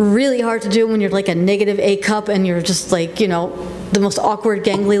really hard to do when you're like a negative A cup and you're just like, you know, the most awkward,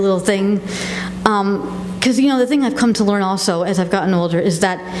 gangly little thing. Because, you know, the thing I've come to learn also as I've gotten older is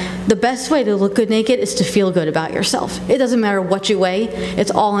that the best way to look good naked is to feel good about yourself. It doesn't matter what you weigh, it's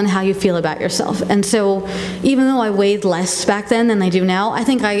all on how you feel about yourself. And so even though I weighed less back then than I do now, I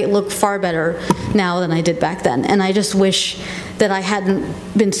think I look far better now than I did back then. And I just wish that I hadn't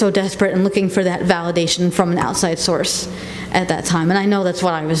been so desperate and looking for that validation from an outside source at that time. And I know that's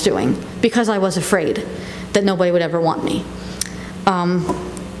what I was doing because I was afraid that nobody would ever want me.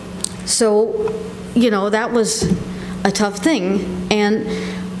 So, you know, that was a tough thing,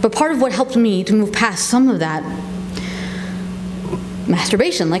 but part of what helped me to move past some of that,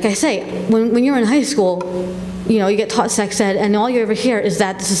 masturbation, like I say, when you're in high school, you know, you get taught sex ed, and all you ever hear is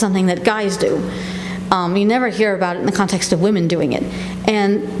that this is something that guys do. You never hear about it in the context of women doing it.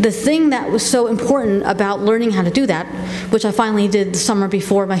 And the thing that was so important about learning how to do that, which I finally did the summer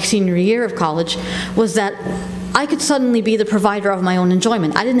before my senior year of college, was that I could suddenly be the provider of my own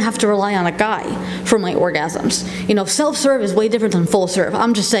enjoyment. I didn't have to rely on a guy for my orgasms. You know, self-serve is way different than full-serve.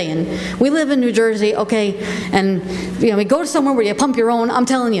 I'm just saying. We live in New Jersey, okay, and, you know, we go to somewhere where you pump your own. I'm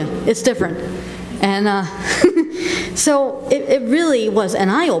telling you, it's different. And so it really was an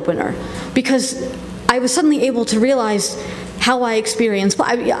eye-opener, because I was suddenly able to realize how I experienced,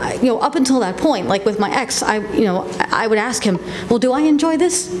 you know, up until that point, like with my ex, I would ask him, well, do I enjoy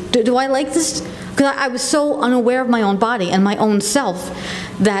this? Do I like this? Because I was so unaware of my own body and my own self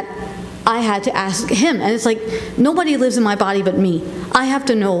that I had to ask him. And it's like, nobody lives in my body but me. I have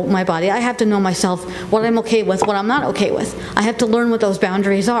to know my body. I have to know myself, what I'm okay with, what I'm not okay with. I have to learn what those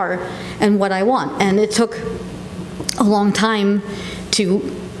boundaries are and what I want. And it took a long time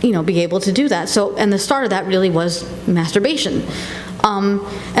to, you know, be able to do that. So, and the start of that really was masturbation.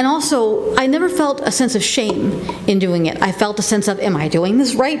 And also, I never felt a sense of shame in doing it. I felt a sense of, am I doing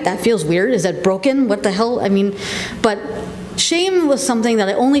this right? That feels weird. Is that broken? What the hell? I mean, but shame was something that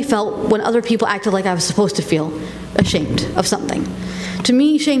I only felt when other people acted like I was supposed to feel ashamed of something. To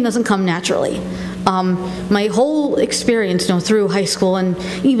me, shame doesn't come naturally. My whole experience, you know, through high school and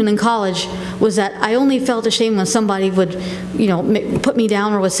even in college, was that I only felt ashamed when somebody would, you know, put me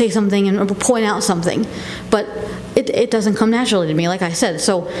down or would say something or point out something. But it doesn't come naturally to me, like I said.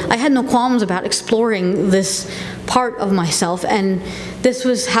 So I had no qualms about exploring this part of myself, and this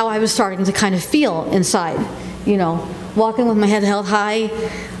was how I was starting to kind of feel inside, you know, walking with my head held high.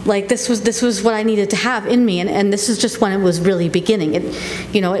 Like this was what I needed to have in me, and this is just when it was really beginning.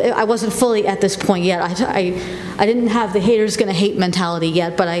 I wasn't fully at this point yet. I didn't have the haters gonna hate mentality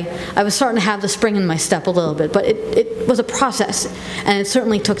yet, but I was starting to have the spring in my step a little bit. But it was a process, and it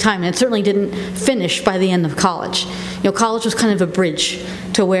certainly took time, and it certainly didn't finish by the end of college. You know, college was kind of a bridge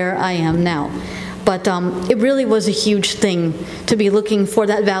to where I am now. But it really was a huge thing to be looking for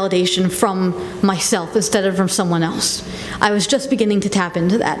that validation from myself instead of from someone else. I was just beginning to tap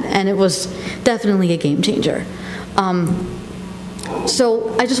into that, and it was definitely a game changer.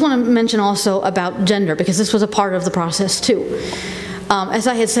 So I just want to mention also about gender, because this was a part of the process too. As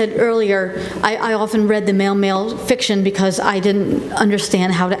I had said earlier, I often read the male-male fiction because I didn't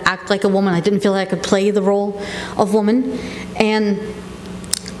understand how to act like a woman. I didn't feel like I could play the role of woman. And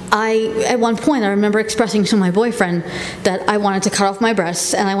at one point, I remember expressing to my boyfriend that I wanted to cut off my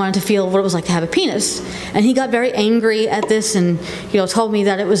breasts and I wanted to feel what it was like to have a penis. And he got very angry at this and, you know, told me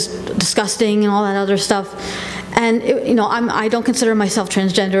that it was disgusting and all that other stuff. And, I don't consider myself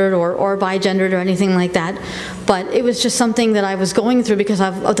transgendered or bigendered or anything like that. But it was just something that I was going through because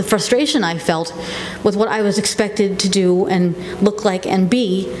of the frustration I felt with what I was expected to do and look like and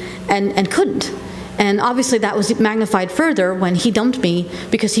be and couldn't. And obviously that was magnified further when he dumped me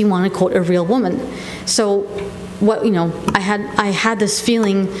because he wanted, quote, a real woman. So I had this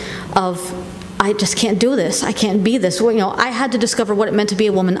feeling of, I just can't do this. I can't be this. Well, I had to discover what it meant to be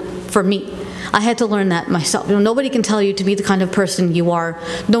a woman for me. I had to learn that myself. Nobody can tell you to be the kind of person you are.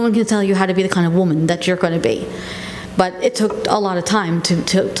 No one can tell you how to be the kind of woman that you're going to be. But it took a lot of time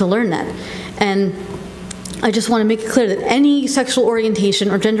to learn that. And I just want to make it clear that any sexual orientation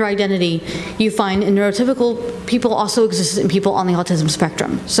or gender identity you find in neurotypical people also exists in people on the autism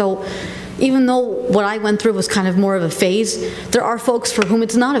spectrum. So even though what I went through was kind of more of a phase, there are folks for whom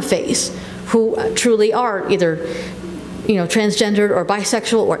it's not a phase, who truly are either transgendered or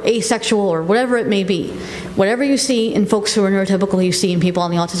bisexual or asexual or whatever it may be. Whatever you see in folks who are neurotypical, you see in people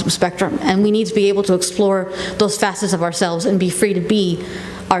on the autism spectrum. And we need to be able to explore those facets of ourselves and be free to be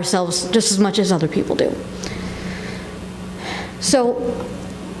ourselves just as much as other people do. So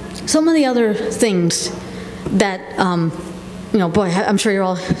some of the other things that, boy, I'm sure you're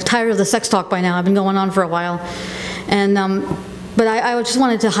all tired of the sex talk by now. I've been going on for a while. And but I just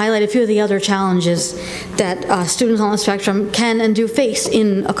wanted to highlight a few of the other challenges that students on the spectrum can and do face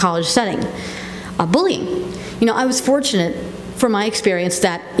in a college setting. Bullying. I was fortunate from my experience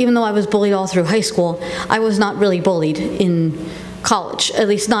that even though I was bullied all through high school, I was not really bullied in college, at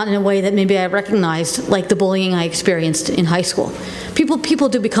least not in a way that maybe I recognized like the bullying I experienced in high school. People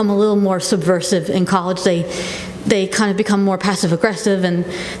do become a little more subversive in college. They kind of become more passive-aggressive, and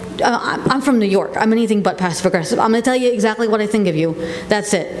I'm from New York. I'm anything but passive-aggressive. I'm going to tell you exactly what I think of you.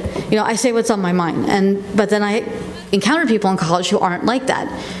 That's it. I say what's on my mind. But then I encountered people in college who aren't like that.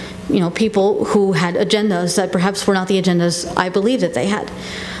 People who had agendas that perhaps were not the agendas I believed that they had.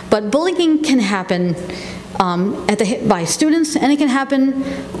 But bullying can happen by students, and it can happen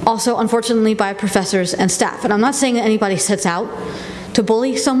also, unfortunately, by professors and staff. And I'm not saying that anybody sets out to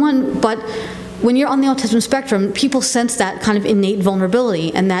bully someone, but when you're on the autism spectrum, people sense that kind of innate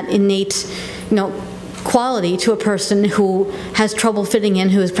vulnerability and that innate, quality to a person who has trouble fitting in,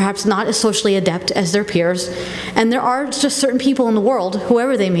 who is perhaps not as socially adept as their peers. And there are just certain people in the world,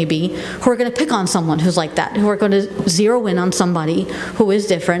 whoever they may be, who are going to pick on someone who's like that, who are going to zero in on somebody who is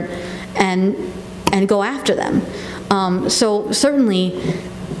different and go after them. So certainly,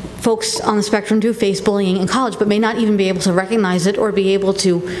 folks on the spectrum do face bullying in college, but may not even be able to recognize it or be able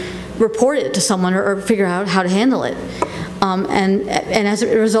to report it to someone or figure out how to handle it. And as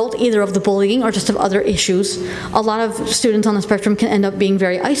a result, either of the bullying or just of other issues, a lot of students on the spectrum can end up being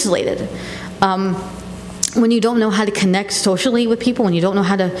very isolated. When you don't know how to connect socially with people, when you don't know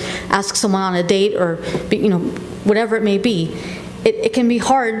how to ask someone on a date or, whatever it may be, it can be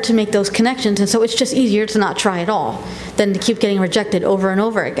hard to make those connections, and so it's just easier to not try at all than to keep getting rejected over and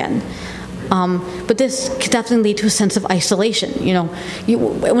over again. But this can definitely lead to a sense of isolation.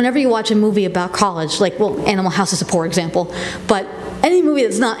 Whenever you watch a movie about college, like, Animal House is a poor example, but any movie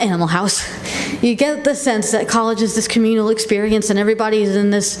that's not Animal House, you get the sense that college is this communal experience and everybody is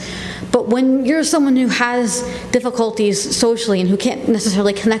in this. But when you're someone who has difficulties socially and who can't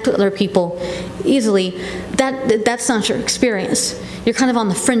necessarily connect with other people easily, that's not your experience. You're kind of on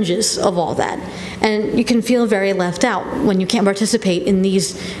the fringes of all that. And you can feel very left out when you can't participate in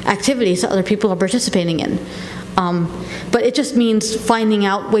these activities that other people are participating in. But it just means finding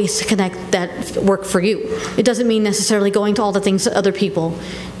out ways to connect that work for you. It doesn't mean necessarily going to all the things that other people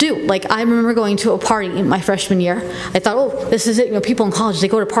do. Like, I remember going to a party in my freshman year. I thought, this is it. People in college, they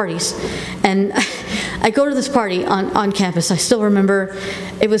go to parties. And I go to this party on campus. I still remember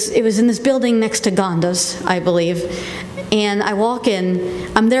it was in this building next to Gonda's, I believe. And I walk in,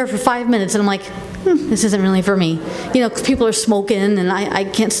 I'm there for 5 minutes, and I'm like, this isn't really for me. 'Cause people are smoking, and I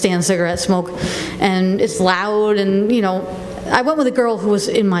can't stand cigarette smoke, and it's loud, and I went with a girl who was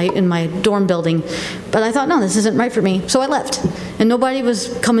in my dorm building, but I thought, no, this isn't right for me, so I left. And nobody was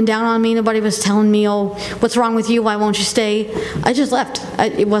coming down on me, nobody was telling me, oh, what's wrong with you, why won't you stay? I just left.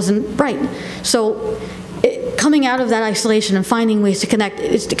 It wasn't right. So coming out of that isolation and finding ways to connect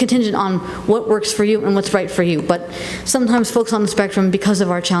is contingent on what works for you and what's right for you. But sometimes folks on the spectrum, because of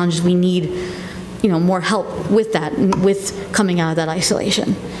our challenges, we need more help with that, with coming out of that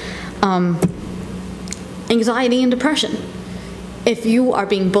isolation. Anxiety and depression. If you are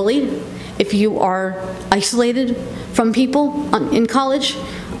being bullied, if you are isolated from people in college,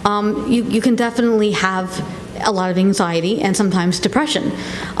 you can definitely have a lot of anxiety and sometimes depression.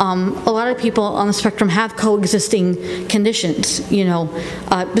 A lot of people on the spectrum have coexisting conditions.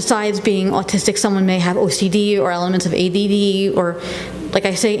 Besides being autistic, someone may have OCD or elements of ADD or, like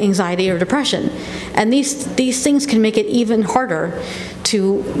I say, anxiety or depression. And these things can make it even harder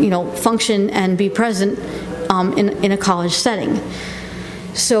to function and be present in a college setting.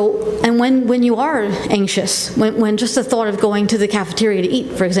 So, and when you are anxious, when just the thought of going to the cafeteria to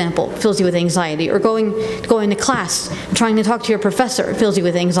eat, for example, fills you with anxiety, or going to class, trying to talk to your professor fills you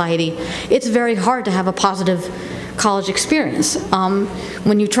with anxiety, it's very hard to have a positive college experience.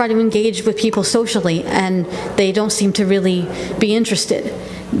 When you try to engage with people socially and they don't seem to really be interested,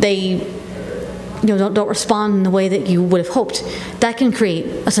 they don't respond in the way that you would have hoped, that can create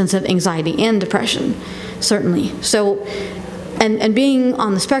a sense of anxiety and depression, certainly. So, and being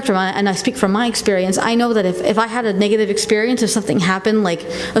on the spectrum, and I speak from my experience, I know that if I had a negative experience, if something happened, like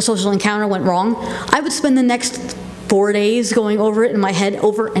a social encounter went wrong, I would spend the next 4 days going over it in my head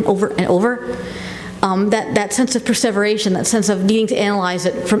over and over and over. That sense of perseveration, that sense of needing to analyze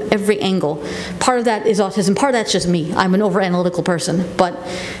it from every angle. Part of that is autism, part of that's just me. I'm an over-analytical person, but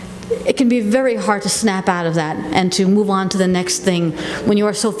it can be very hard to snap out of that and to move on to the next thing when you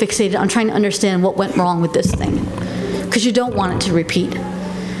are so fixated on trying to understand what went wrong with this thing, because you don't want it to repeat.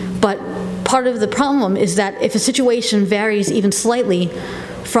 But part of the problem is that if a situation varies even slightly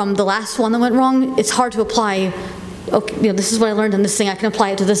from the last one that went wrong, it's hard to apply, okay, this is what I learned in this thing, I can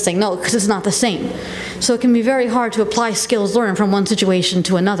apply it to this thing. No, because it's not the same. So it can be very hard to apply skills learned from one situation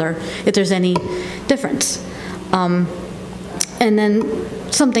to another if there's any difference. And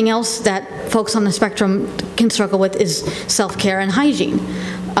then something else that folks on the spectrum can struggle with is self-care and hygiene.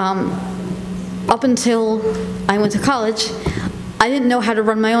 Up until I went to college, I didn't know how to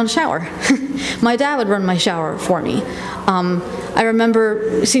run my own shower. My dad would run my shower for me. I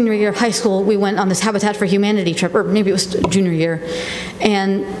remember senior year of high school, we went on this Habitat for Humanity trip, or maybe it was junior year,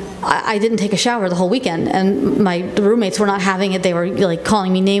 and I didn't take a shower the whole weekend, and the roommates were not having it. They were like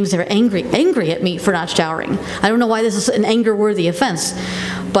calling me names. They were angry at me for not showering. I don't know why this is an anger-worthy offense,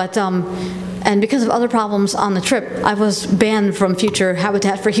 but and because of other problems on the trip, I was banned from future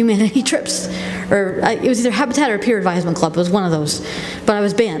Habitat for Humanity trips. Or it was either Habitat or Peer Advisement Club. It was one of those, but I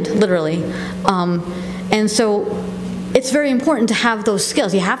was banned, literally. And so it's very important to have those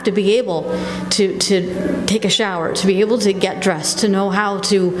skills. You have to be able to take a shower, to be able to get dressed, to know how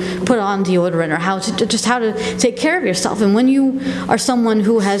to put on deodorant, or how to take care of yourself. And when you are someone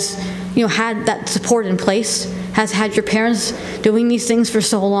who has had that support in place, has had your parents doing these things for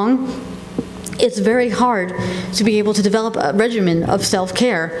so long, it's very hard to be able to develop a regimen of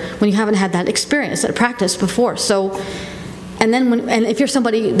self-care when you haven't had that experience, that practice before. So, and if you're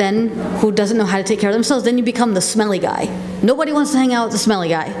somebody then who doesn't know how to take care of themselves, then you become the smelly guy. Nobody wants to hang out with the smelly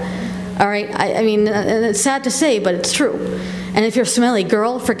guy. All right, I mean, and it's sad to say, but it's true. And if you're a smelly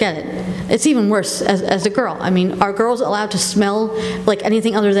girl, forget it. It's even worse as a girl. I mean, are girls allowed to smell like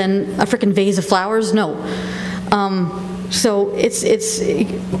anything other than a frickin' vase of flowers? No. So it's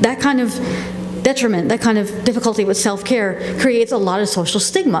that kind of detriment, that kind of difficulty with self-care creates a lot of social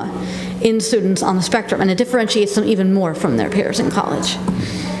stigma in students on the spectrum, and it differentiates them even more from their peers in college.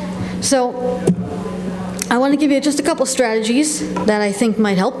 So I want to give you just a couple strategies that I think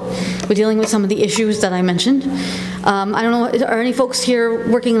might help with dealing with some of the issues that I mentioned. I don't know, are any folks here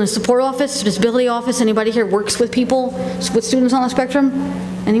working in a support office, disability office? Anybody here works with people, with students on the spectrum?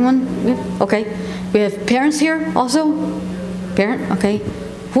 Anyone? Yeah? Okay. We have parents here also? Parent? Okay.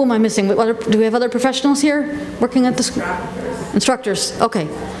 Who am I missing? Do we have other professionals here working at the school? Instructors. Okay.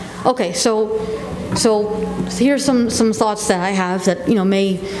 Okay. So here's some thoughts that I have that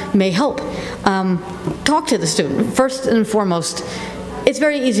may help. Talk to the student first and foremost. It's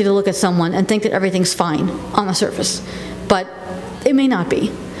very easy to look at someone and think that everything's fine on the surface, but it may not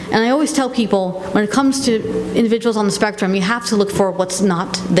be. And I always tell people, when it comes to individuals on the spectrum, you have to look for what's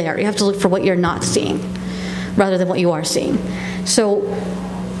not there. You have to look for what you're not seeing, rather than what you are seeing. So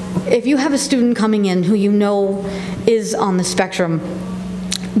if you have a student coming in who you know is on the spectrum,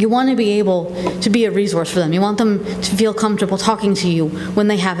 you want to be able to be a resource for them. You want them to feel comfortable talking to you when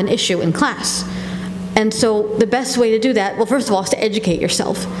they have an issue in class. And so the best way to do that, well, first of all, is to educate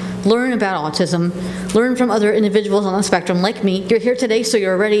yourself. Learn about autism. Learn from other individuals on the spectrum like me. You're here today, so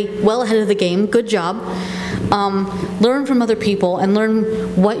you're already well ahead of the game. Good job. Learn from other people and learn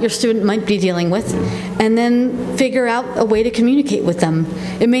what your student might be dealing with, and then figure out a way to communicate with them.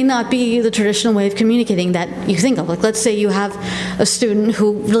 It may not be the traditional way of communicating that you think of. Like, let's say you have a student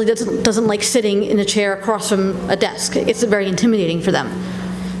who really doesn't like sitting in a chair across from a desk. It's very intimidating for them.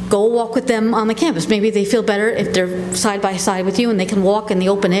 Go walk with them on the campus. Maybe they feel better if they're side by side with you and they can walk in the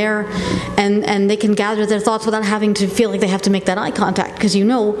open air and they can gather their thoughts without having to feel like they have to make that eye contact. Because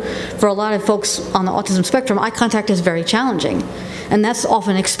for a lot of folks on the autism spectrum, eye contact is very challenging. And that's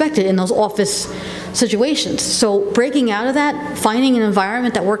often expected in those office situations. So breaking out of that, finding an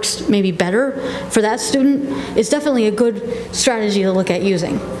environment that works maybe better for that student is definitely a good strategy to look at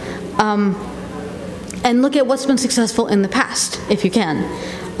using. And look at what's been successful in the past, if you can.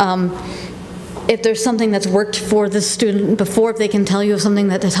 If there's something that's worked for the student before, if they can tell you of something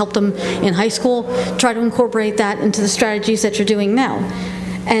that has helped them in high school, try to incorporate that into the strategies that you're doing now.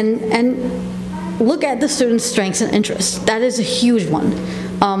 And look at the student's strengths and interests. That is a huge one.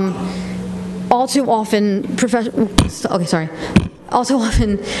 All too often,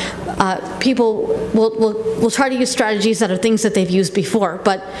 people will try to use strategies that are things that they've used before,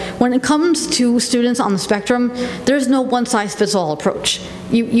 but when it comes to students on the spectrum, there's no one-size-fits-all approach.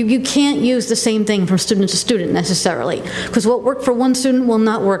 You can't use the same thing from student to student necessarily, because what worked for one student will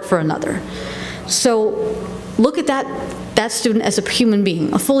not work for another. So look at that student as a human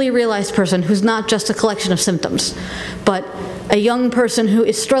being, a fully realized person who's not just a collection of symptoms, but a young person who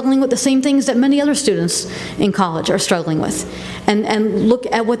is struggling with the same things that many other students in college are struggling with. And look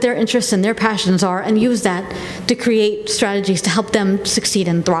at what their interests and their passions are and use that to create strategies to help them succeed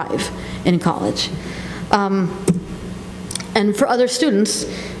and thrive in college. And for other students,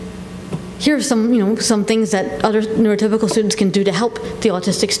 here are some things that other neurotypical students can do to help the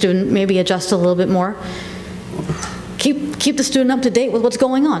autistic student maybe adjust a little bit more. Keep the student up to date with what's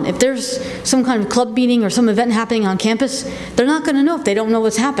going on. If there's some kind of club meeting or some event happening on campus, they're not going to know if they don't know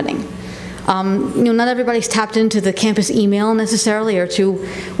what's happening. Not everybody's tapped into the campus email necessarily, or to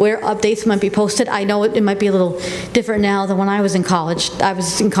where updates might be posted. I know it might be a little different now than when I was in college. I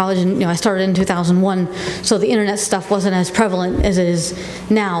was in college and I started in 2001, so the internet stuff wasn't as prevalent as it is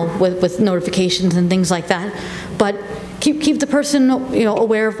now with notifications and things like that. But keep the person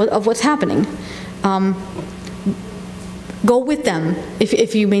aware of what's happening. Go with them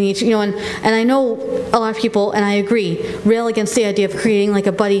if you may need to, and I know a lot of people, and I agree, rail against the idea of creating like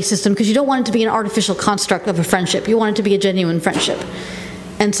a buddy system, because you don't want it to be an artificial construct of a friendship. You want it to be a genuine friendship.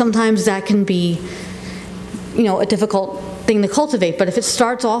 And sometimes that can be, a difficult thing to cultivate, but if it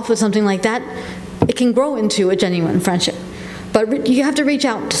starts off with something like that, it can grow into a genuine friendship. But you have to reach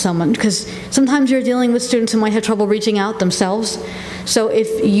out to someone, because sometimes you're dealing with students who might have trouble reaching out themselves. So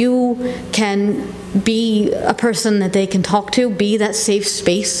if you can be a person that they can talk to, be that safe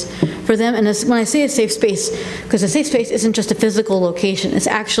space for them. And when I say a safe space, because a safe space isn't just a physical location, it's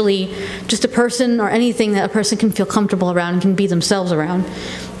actually just a person or anything that a person can feel comfortable around and can be themselves around.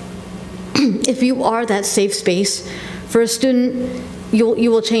 If you are that safe space for a student,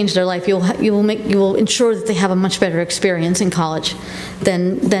 you will change their life. You will ensure that they have a much better experience in college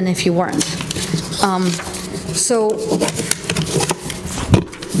than if you weren't.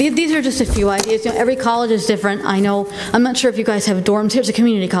 These are just a few ideas. Every college is different. I know. I'm not sure if you guys have dorms. Here's a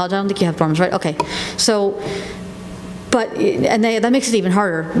community college. I don't think you have dorms, right? Okay. So, that makes it even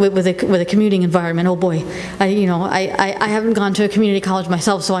harder with a commuting environment. Oh boy, I haven't gone to a community college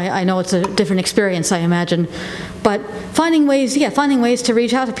myself, so I know it's a different experience, I imagine. But finding ways to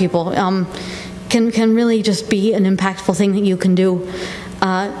reach out to people can really just be an impactful thing that you can do,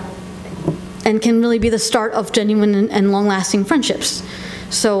 and can really be the start of genuine and long-lasting friendships.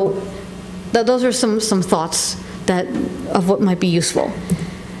 So those are some thoughts of what might be useful.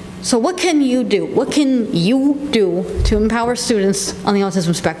 So what can you do? What can you do to empower students on the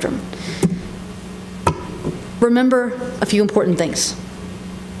autism spectrum? Remember a few important things.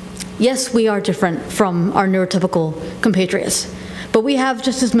 Yes, we are different from our neurotypical compatriots, but we have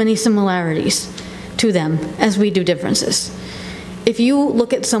just as many similarities to them as we do differences. If you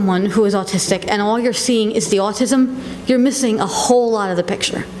look at someone who is autistic and all you're seeing is the autism, you're missing a whole lot of the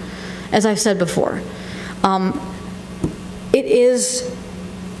picture, as I've said before. It is,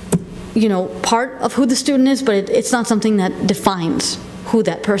 part of who the student is, but it's not something that defines who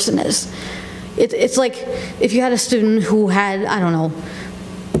that person is. It's like if you had a student who had, I don't know,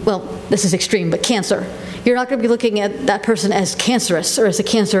 well, this is extreme, but cancer. You're not going to be looking at that person as cancerous or as a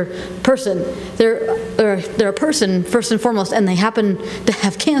cancer person. They're a person first and foremost, and they happen to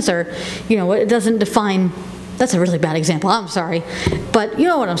have cancer. It doesn't define. That's a really bad example. I'm sorry, but you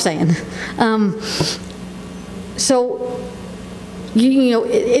know what I'm saying.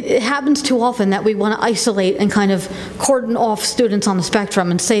 It happens too often that we want to isolate and kind of cordon off students on the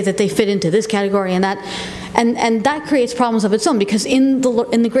spectrum and say that they fit into this category and that, and that creates problems of its own, because in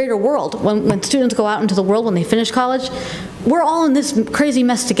the greater world, when students go out into the world when they finish college, we're all in this crazy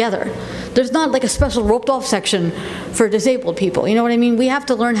mess together. There's not like a special roped off section for disabled people. You know what I mean? We have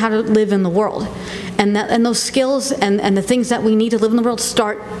to learn how to live in the world, and those skills and the things that we need to live in the world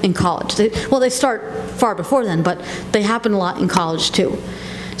start in college. They start far before then, but they happen a lot in college too.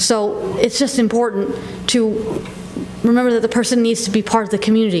 So it's just important to remember that the person needs to be part of the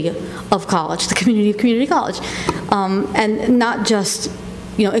community of college, the community of community college, and not just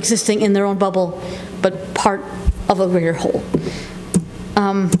existing in their own bubble, but part of a greater whole.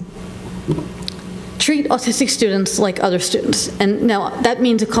 treat autistic students like other students. And now that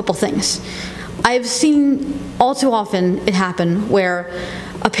means a couple things. I've seen all too often it happen where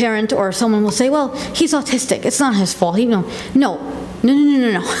a parent or someone will say, well, he's autistic, it's not his fault. No.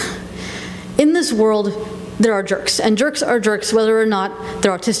 In this world, there are jerks, and jerks are jerks whether or not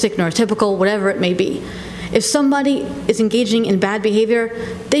they're autistic, neurotypical, whatever it may be. If somebody is engaging in bad behavior,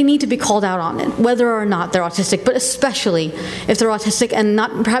 they need to be called out on it, whether or not they're autistic, but especially if they're autistic and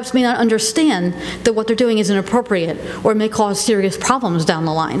perhaps may not understand that what they're doing is inappropriate or may cause serious problems down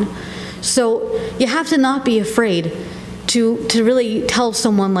the line. So you have to not be afraid to really tell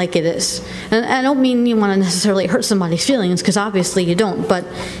someone like it is. And I don't mean you want to necessarily hurt somebody's feelings, because obviously you don't, but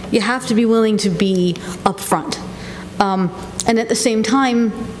you have to be willing to be upfront. And at the same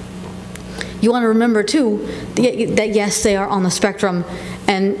time, you want to remember too that yes, they are on the spectrum,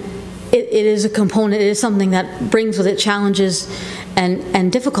 and it is a component, it is something that brings with it challenges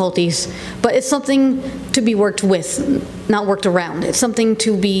and difficulties, but it's something to be worked with, not worked around. It's something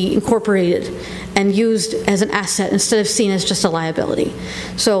to be incorporated and used as an asset instead of seen as just a liability.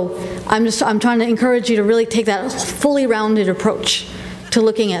 So I'm trying to encourage you to really take that fully rounded approach to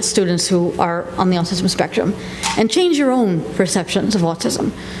looking at students who are on the autism spectrum and change your own perceptions of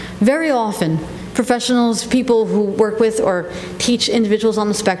autism. Very often, professionals, people who work with or teach individuals on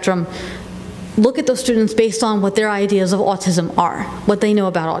the spectrum, look at those students based on what their ideas of autism are, what they know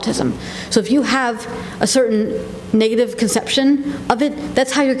about autism. So if you have a certain negative conception of it,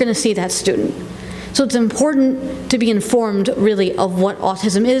 that's how you're going to see that student. So it's important to be informed, really, of what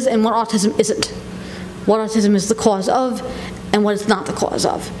autism is and what autism isn't. What autism is the cause of and what it's not the cause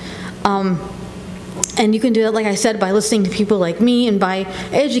of. And you can do that, like I said, by listening to people like me and by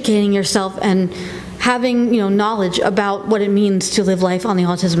educating yourself and having knowledge about what it means to live life on the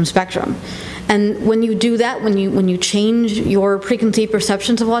autism spectrum. And when you do that, when you change your preconceived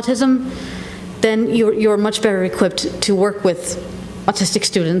perceptions of autism, then you're much better equipped to work with autistic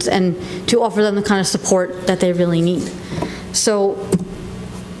students and to offer them the kind of support that they really need. So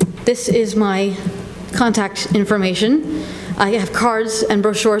this is my contact information. I have cards and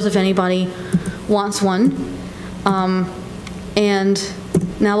brochures if anybody wants one. And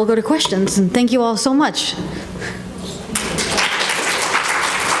now we'll go to questions, and thank you all so much.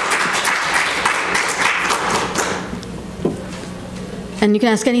 And you can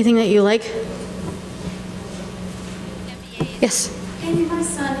ask anything that you like. Yes? Amy, my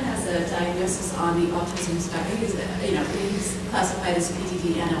son has a diagnosis on the autism spectrum. He's classified as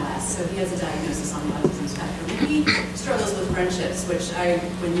PDD-NOS, so he has a diagnosis on the autism spectrum. And he struggles with friendships, which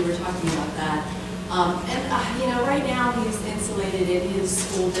when you were talking about that. Right now he's insulated in his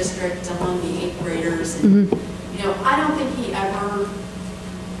school district among the 8th graders. And, I don't think he ever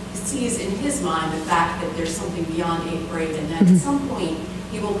sees in his mind the fact that there's something beyond 8th grade, and that at some point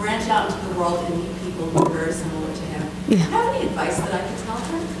he will branch out into the world and meet people who are very similar to him. Do you have any advice that I could tell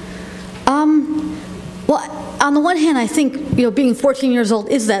him? Well, on the one hand, I think being 14 years old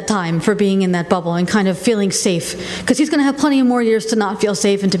is that time for being in that bubble and kind of feeling safe, because he's going to have plenty of more years to not feel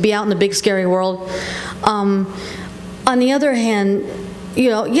safe and to be out in the big scary world. On the other hand,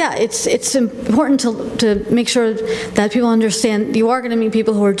 it's important to make sure that people understand you are going to meet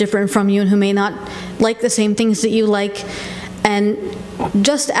people who are different from you and who may not like the same things that you like. And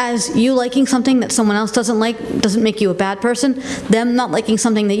just as you liking something that someone else doesn't like doesn't make you a bad person, them not liking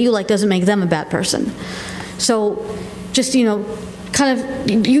something that you like doesn't make them a bad person. So just, kind of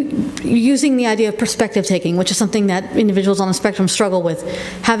using the idea of perspective taking, which is something that individuals on the spectrum struggle with,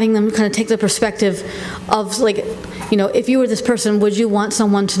 having them kind of take the perspective of, like, if you were this person, would you want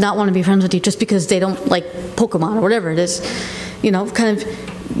someone to not want to be friends with you just because they don't like Pokemon or whatever it is? Kind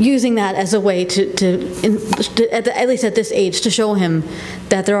of using that as a way at least at this age, to show him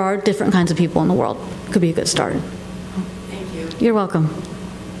that there are different kinds of people in the world. Could be a good start. Thank you. You're welcome.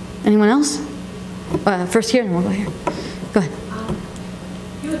 Anyone else? First here, and we'll go here. Go ahead.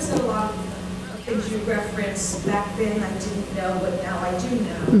 You had said a lot of things you referenced back then I didn't know, but now I do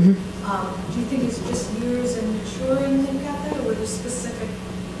know. Do you think it's just years and maturing that got that, or were there specific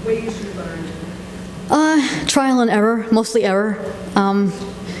ways you learned? Trial and error, mostly error.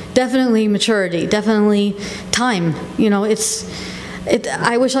 Definitely maturity, definitely time.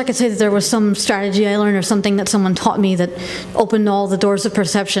 I wish I could say that there was some strategy I learned or something that someone taught me that opened all the doors of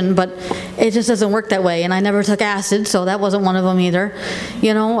perception, but it just doesn't work that way. And I never took acid, so that wasn't one of them either.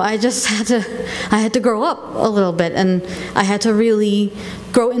 I just had to grow up a little bit, and I had to really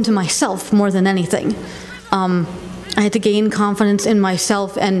grow into myself more than anything. I had to gain confidence in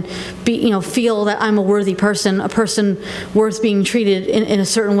myself and feel that I'm a worthy person, a person worth being treated in a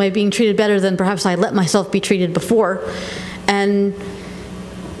certain way, being treated better than perhaps I let myself be treated before. And,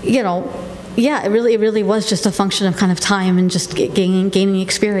 yeah, it really was just a function of kind of time and just gaining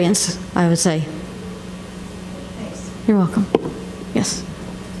experience, I would say. Thanks. You're welcome. Yes.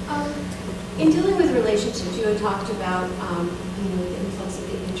 In dealing with relationships, you had talked about the influx of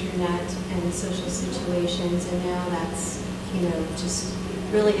the internet and social situations, and now that's just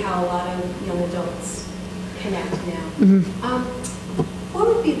really how a lot of young adults connect now. Mm-hmm. What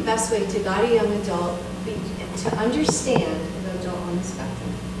would be the best way to guide a young adult to understand the adult on the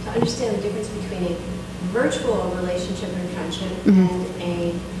spectrum, to understand the difference between a virtual relationship and friendship Mm-hmm.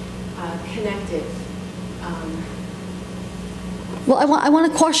 and a connected? Well, I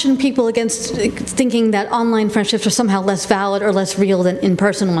want to caution people against thinking that online friendships are somehow less valid or less real than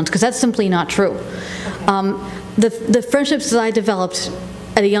in-person ones, because that's simply not true. Okay. The friendships that I developed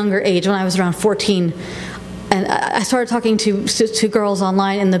at a younger age, when I was around 14, and I started talking to girls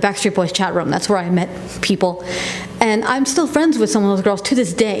online in the Backstreet Boys chat room. That's where I met people. And I'm still friends with some of those girls to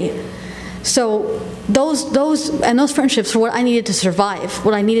this day. So those friendships were what I needed to survive,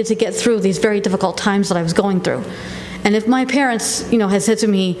 what I needed to get through these very difficult times that I was going through. And if my parents, had said to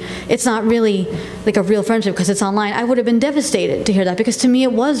me, it's not really like a real friendship because it's online, I would have been devastated to hear that, because to me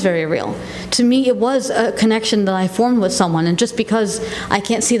it was very real. To me it was a connection that I formed with someone, and just because I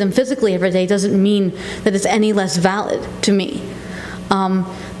can't see them physically every day doesn't mean that it's any less valid to me.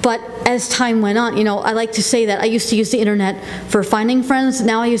 But as time went on, I like to say that I used to use the internet for finding friends.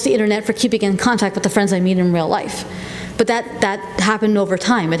 Now I use the internet for keeping in contact with the friends I meet in real life. But that happened over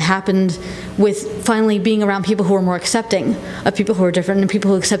time. It happened with finally being around people who were more accepting of people who were different and people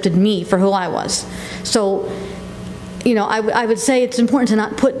who accepted me for who I was. So, I would say it's important to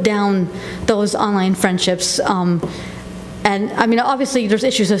not put down those online friendships. And I mean, obviously there's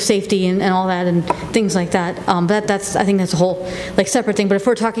issues of safety and all that and things like that. But I think that's a whole separate thing. But if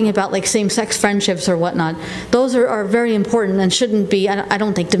we're talking about same-sex friendships or whatnot, those are very important and shouldn't be, I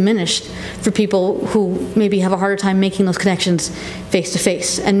don't think, diminished for people who maybe have a harder time making those connections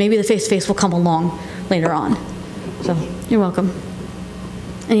face-to-face. And maybe the face-to-face will come along later on. So, you're welcome.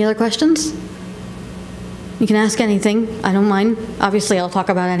 Any other questions? You can ask anything. I don't mind. Obviously, I'll talk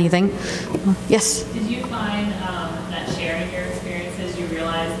about anything. Yes? Did you find that sharing your experiences, you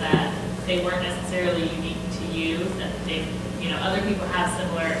realized that they weren't necessarily unique to you, that they, other people have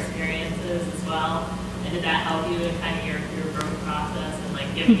similar experiences as well? And did that help you in kind of your growth process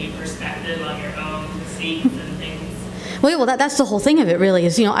and giving you perspective on your own mistakes and things? Well, that's the whole thing of it, really,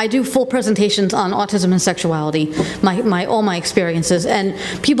 is, I do full presentations on autism and sexuality, all my experiences, and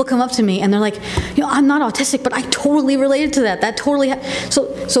people come up to me and they're like, I'm not autistic, but I totally related to that. That totally, so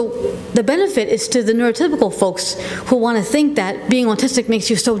the benefit is to the neurotypical folks who want to think that being autistic makes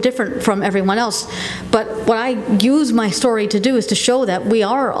you so different from everyone else. But what I use my story to do is to show that we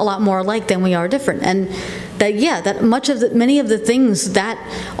are a lot more alike than we are different, and that many of the things that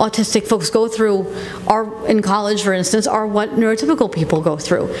autistic folks go through are in college, for instance, are what neurotypical people go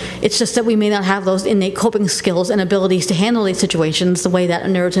through. It's just that we may not have those innate coping skills and abilities to handle these situations the way that a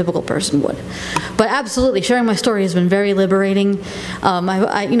neurotypical person would. But absolutely, sharing my story has been very liberating.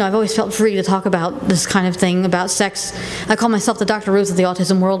 I've always felt free to talk about this kind of thing, about sex. I call myself the Dr. Ruth of the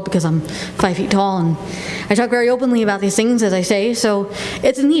autism world because I'm 5 feet tall, and I talk very openly about these things, as I say, so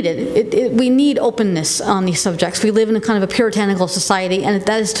it's needed. We need openness on these subjects. We live in a kind of a puritanical society, and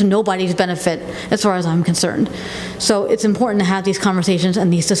that is to nobody's benefit as far as I'm concerned. So it's important to have these conversations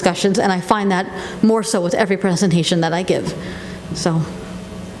and these discussions, and I find that more so with every presentation that I give. So,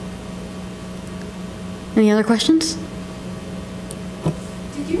 any other questions?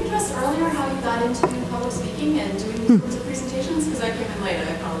 Did you address earlier how you got into public speaking and doing these sorts of presentations? Because I came in late,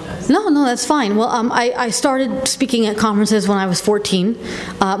 I apologize. No, that's fine. Well, I started speaking at conferences when I was 14.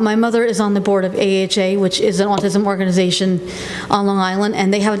 My mother is on the board of AHA, which is an autism organization on Long Island,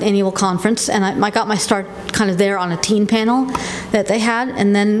 and they have an annual conference, and I got my start kind of there on a teen panel that they had,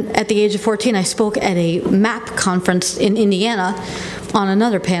 and then at the age of 14 I spoke at a MAP conference in Indiana on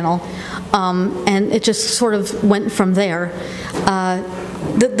another panel, and it just sort of went from there.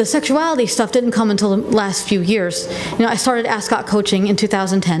 The sexuality stuff didn't come until the last few years. I started Ascot coaching in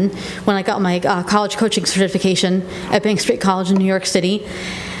 2010 when I got my college coaching certification at Bank Street College in New York City,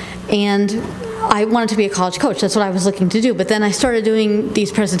 and I wanted to be a college coach. That's what I was looking to do. But then I started doing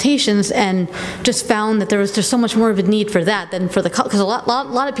these presentations and just found that there's so much more of a need for that than for the, because a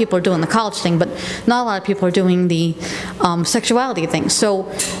lot of people are doing the college thing, but not a lot of people are doing the sexuality thing. So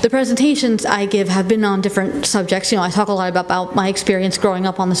the presentations I give have been on different subjects. I talk a lot about my experience growing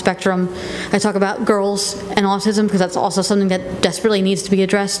up on the spectrum. I talk about girls and autism because that's also something that desperately needs to be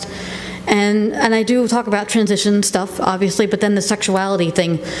addressed. And I do talk about transition stuff, obviously, but then the sexuality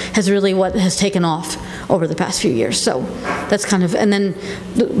thing has really what has taken off over the past few years. So that's kind of, and then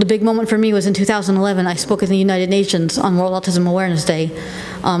the big moment for me was in 2011, I spoke at the United Nations on World Autism Awareness Day.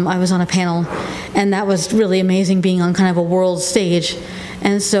 I was on a panel, and that was really amazing being on kind of a world stage.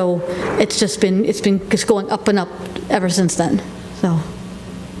 And so it's just going up and up ever since then. So,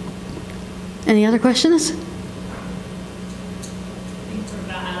 any other questions?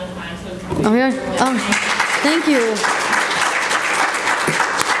 Oh, yeah. Oh, thank you.